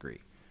small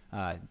degree.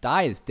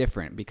 DAI is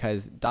different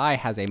because DAI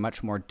has a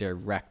much more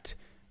direct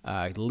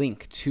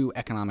link to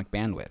economic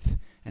bandwidth.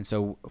 And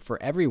so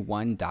for every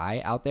one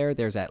DAI out there,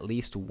 there's at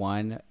least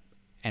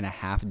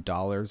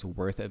 $1.50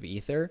 worth of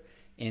Ether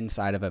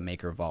inside of a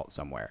Maker vault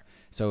somewhere.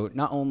 So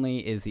not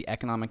only is the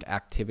economic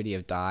activity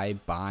of DAI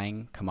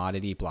buying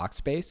commodity block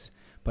space,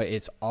 but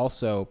it's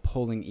also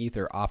pulling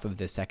Ether off of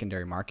the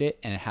secondary market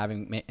and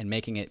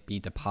making it be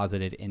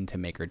deposited into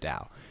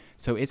MakerDAO.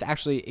 So it's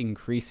actually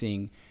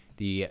increasing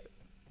the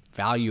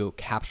value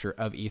capture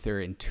of Ether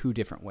in two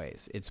different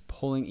ways. It's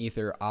pulling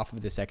Ether off of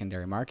the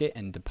secondary market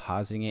and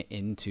depositing it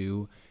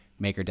into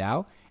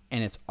MakerDAO,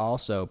 and it's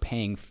also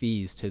paying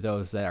fees to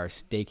those that are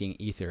staking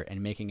Ether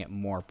and making it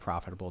more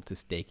profitable to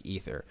stake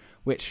Ether,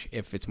 which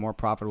if it's more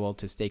profitable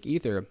to stake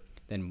Ether,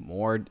 then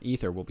more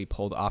Ether will be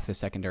pulled off the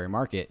secondary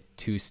market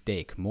to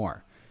stake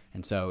more.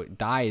 And so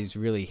DAI is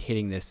really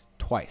hitting this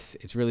twice.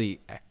 It's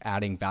really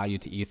adding value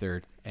to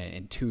Ether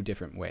in two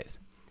different ways.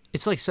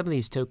 It's like some of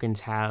these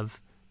tokens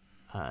have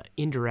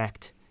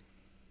indirect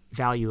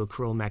value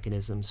accrual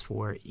mechanisms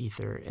for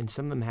Ether, and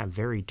some of them have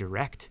very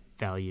direct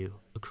value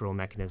accrual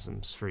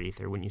mechanisms for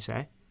Ether, wouldn't you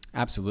say?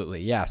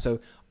 Absolutely, yeah. So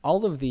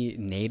all of the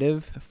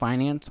native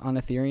finance on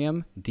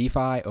Ethereum,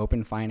 DeFi,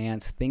 Open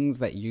Finance, things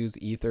that use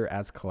Ether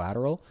as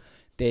collateral,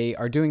 they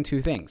are doing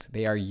two things.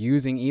 They are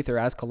using Ether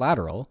as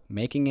collateral,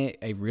 making it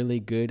a really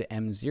good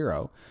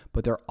M0,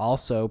 but they're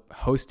also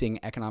hosting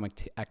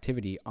economic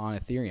activity on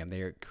Ethereum.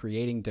 They are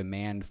creating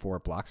demand for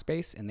block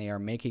space, and they are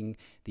making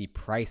the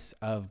price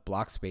of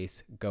block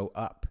space go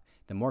up.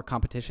 The more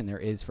competition there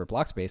is for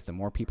block space, the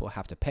more people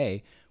have to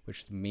pay,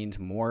 which means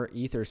more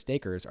Ether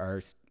stakers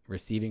are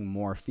receiving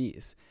more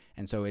fees.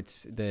 And so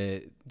it's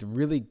the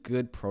really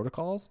good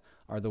protocols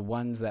are the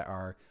ones that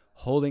are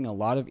holding a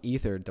lot of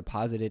Ether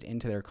deposited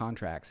into their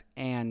contracts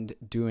and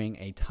doing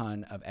a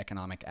ton of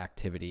economic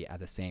activity at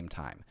the same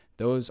time.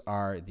 Those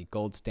are the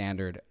gold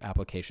standard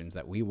applications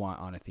that we want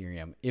on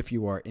Ethereum if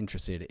you are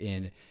interested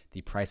in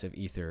the price of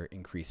Ether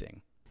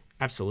increasing.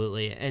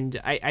 Absolutely. And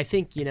I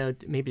think,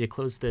 maybe to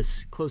close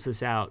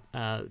this out,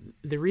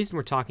 the reason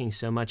we're talking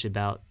so much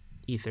about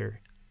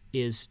Ether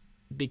is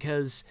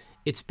because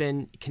it's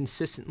been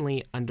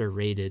consistently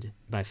underrated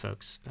by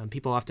folks.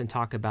 People often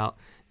talk about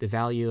the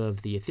value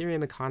of the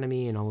Ethereum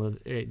economy and all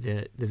of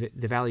the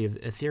value of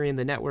Ethereum,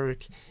 the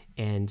network,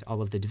 and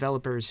all of the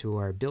developers who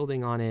are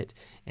building on it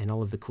and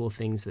all of the cool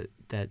things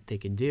that they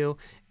can do.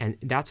 And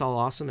that's all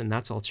awesome and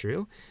that's all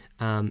true.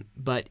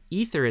 But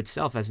Ether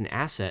itself as an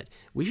asset,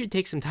 we should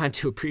take some time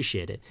to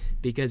appreciate it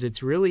because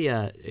it's really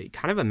a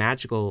kind of a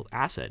magical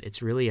asset.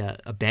 It's really a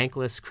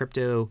bankless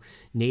crypto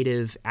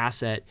native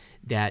asset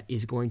that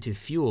is going to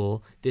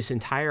fuel this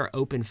entire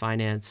open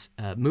finance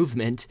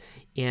movement.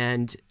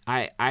 And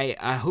I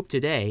hope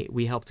today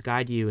we helped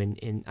guide you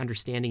in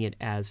understanding it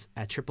as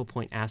a triple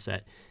point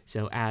asset.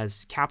 So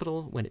as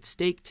capital, when it's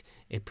staked,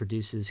 it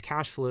produces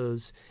cash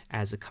flows.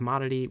 As a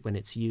commodity, when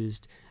it's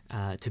used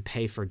to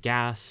pay for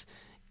gas,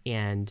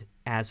 and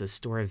as a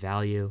store of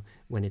value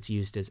when it's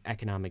used as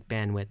economic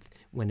bandwidth,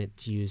 when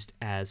it's used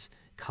as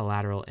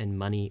collateral and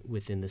money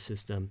within the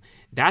system.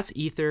 That's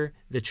Ether,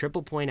 the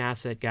triple point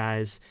asset,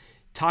 guys.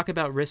 Talk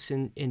about risks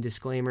and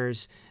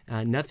disclaimers.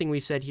 Nothing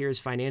we've said here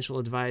is financial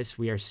advice.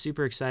 We are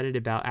super excited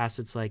about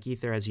assets like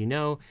Ether, as you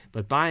know,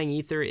 but buying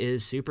Ether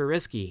is super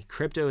risky.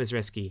 Crypto is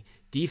risky.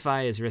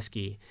 DeFi is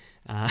risky.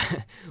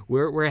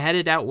 We're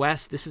headed out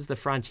west. This is the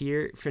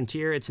frontier.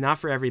 It's not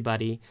for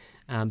everybody.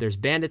 There's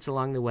bandits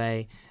along the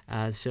way,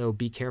 so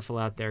be careful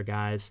out there,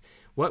 guys.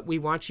 What we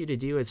want you to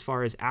do as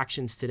far as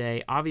actions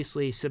today,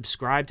 obviously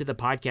subscribe to the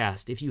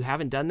podcast. If you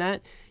haven't done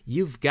that,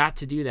 you've got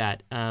to do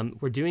that.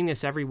 We're doing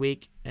this every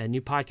week, a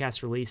new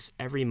podcast release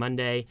every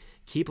Monday.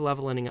 Keep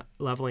leveling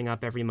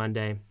up every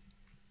Monday.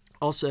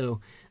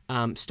 Also,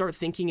 start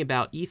thinking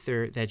about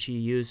Ether that you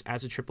use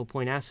as a triple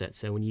point asset.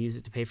 So when you use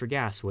it to pay for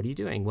gas, what are you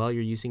doing? Well,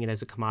 you're using it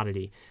as a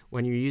commodity.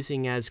 When you're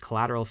using it as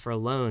collateral for a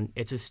loan,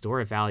 it's a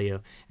store of value.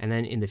 And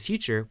then in the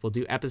future, we'll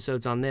do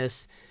episodes on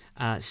this.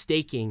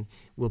 Staking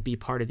will be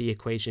part of the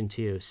equation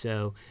too.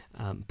 So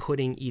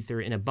putting Ether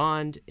in a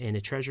bond, in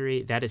a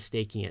treasury, that is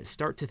staking it.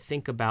 Start to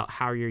think about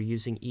how you're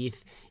using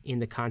ETH in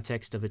the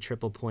context of a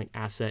triple point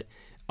asset.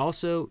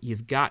 Also,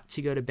 you've got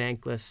to go to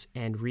Bankless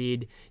and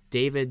read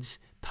David's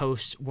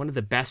post, one of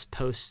the best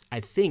posts I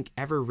think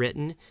ever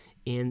written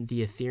in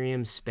the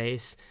Ethereum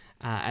space,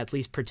 at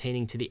least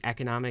pertaining to the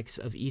economics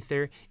of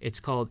Ether. It's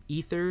called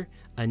Ether,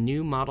 a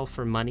New Model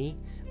for Money.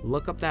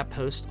 Look up that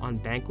post on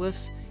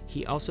Bankless.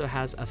 He also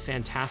has a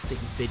fantastic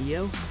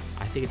video.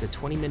 I think it's a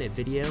 20-minute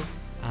video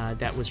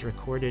that was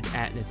recorded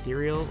at an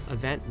Ethereal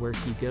event where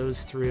he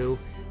goes through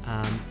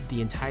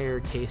the entire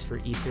case for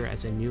Ether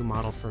as a new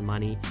model for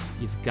money.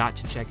 You've got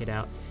to check it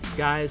out.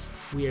 Guys,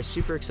 we are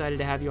super excited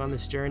to have you on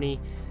this journey.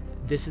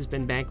 This has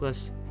been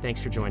Bankless.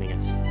 Thanks for joining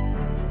us.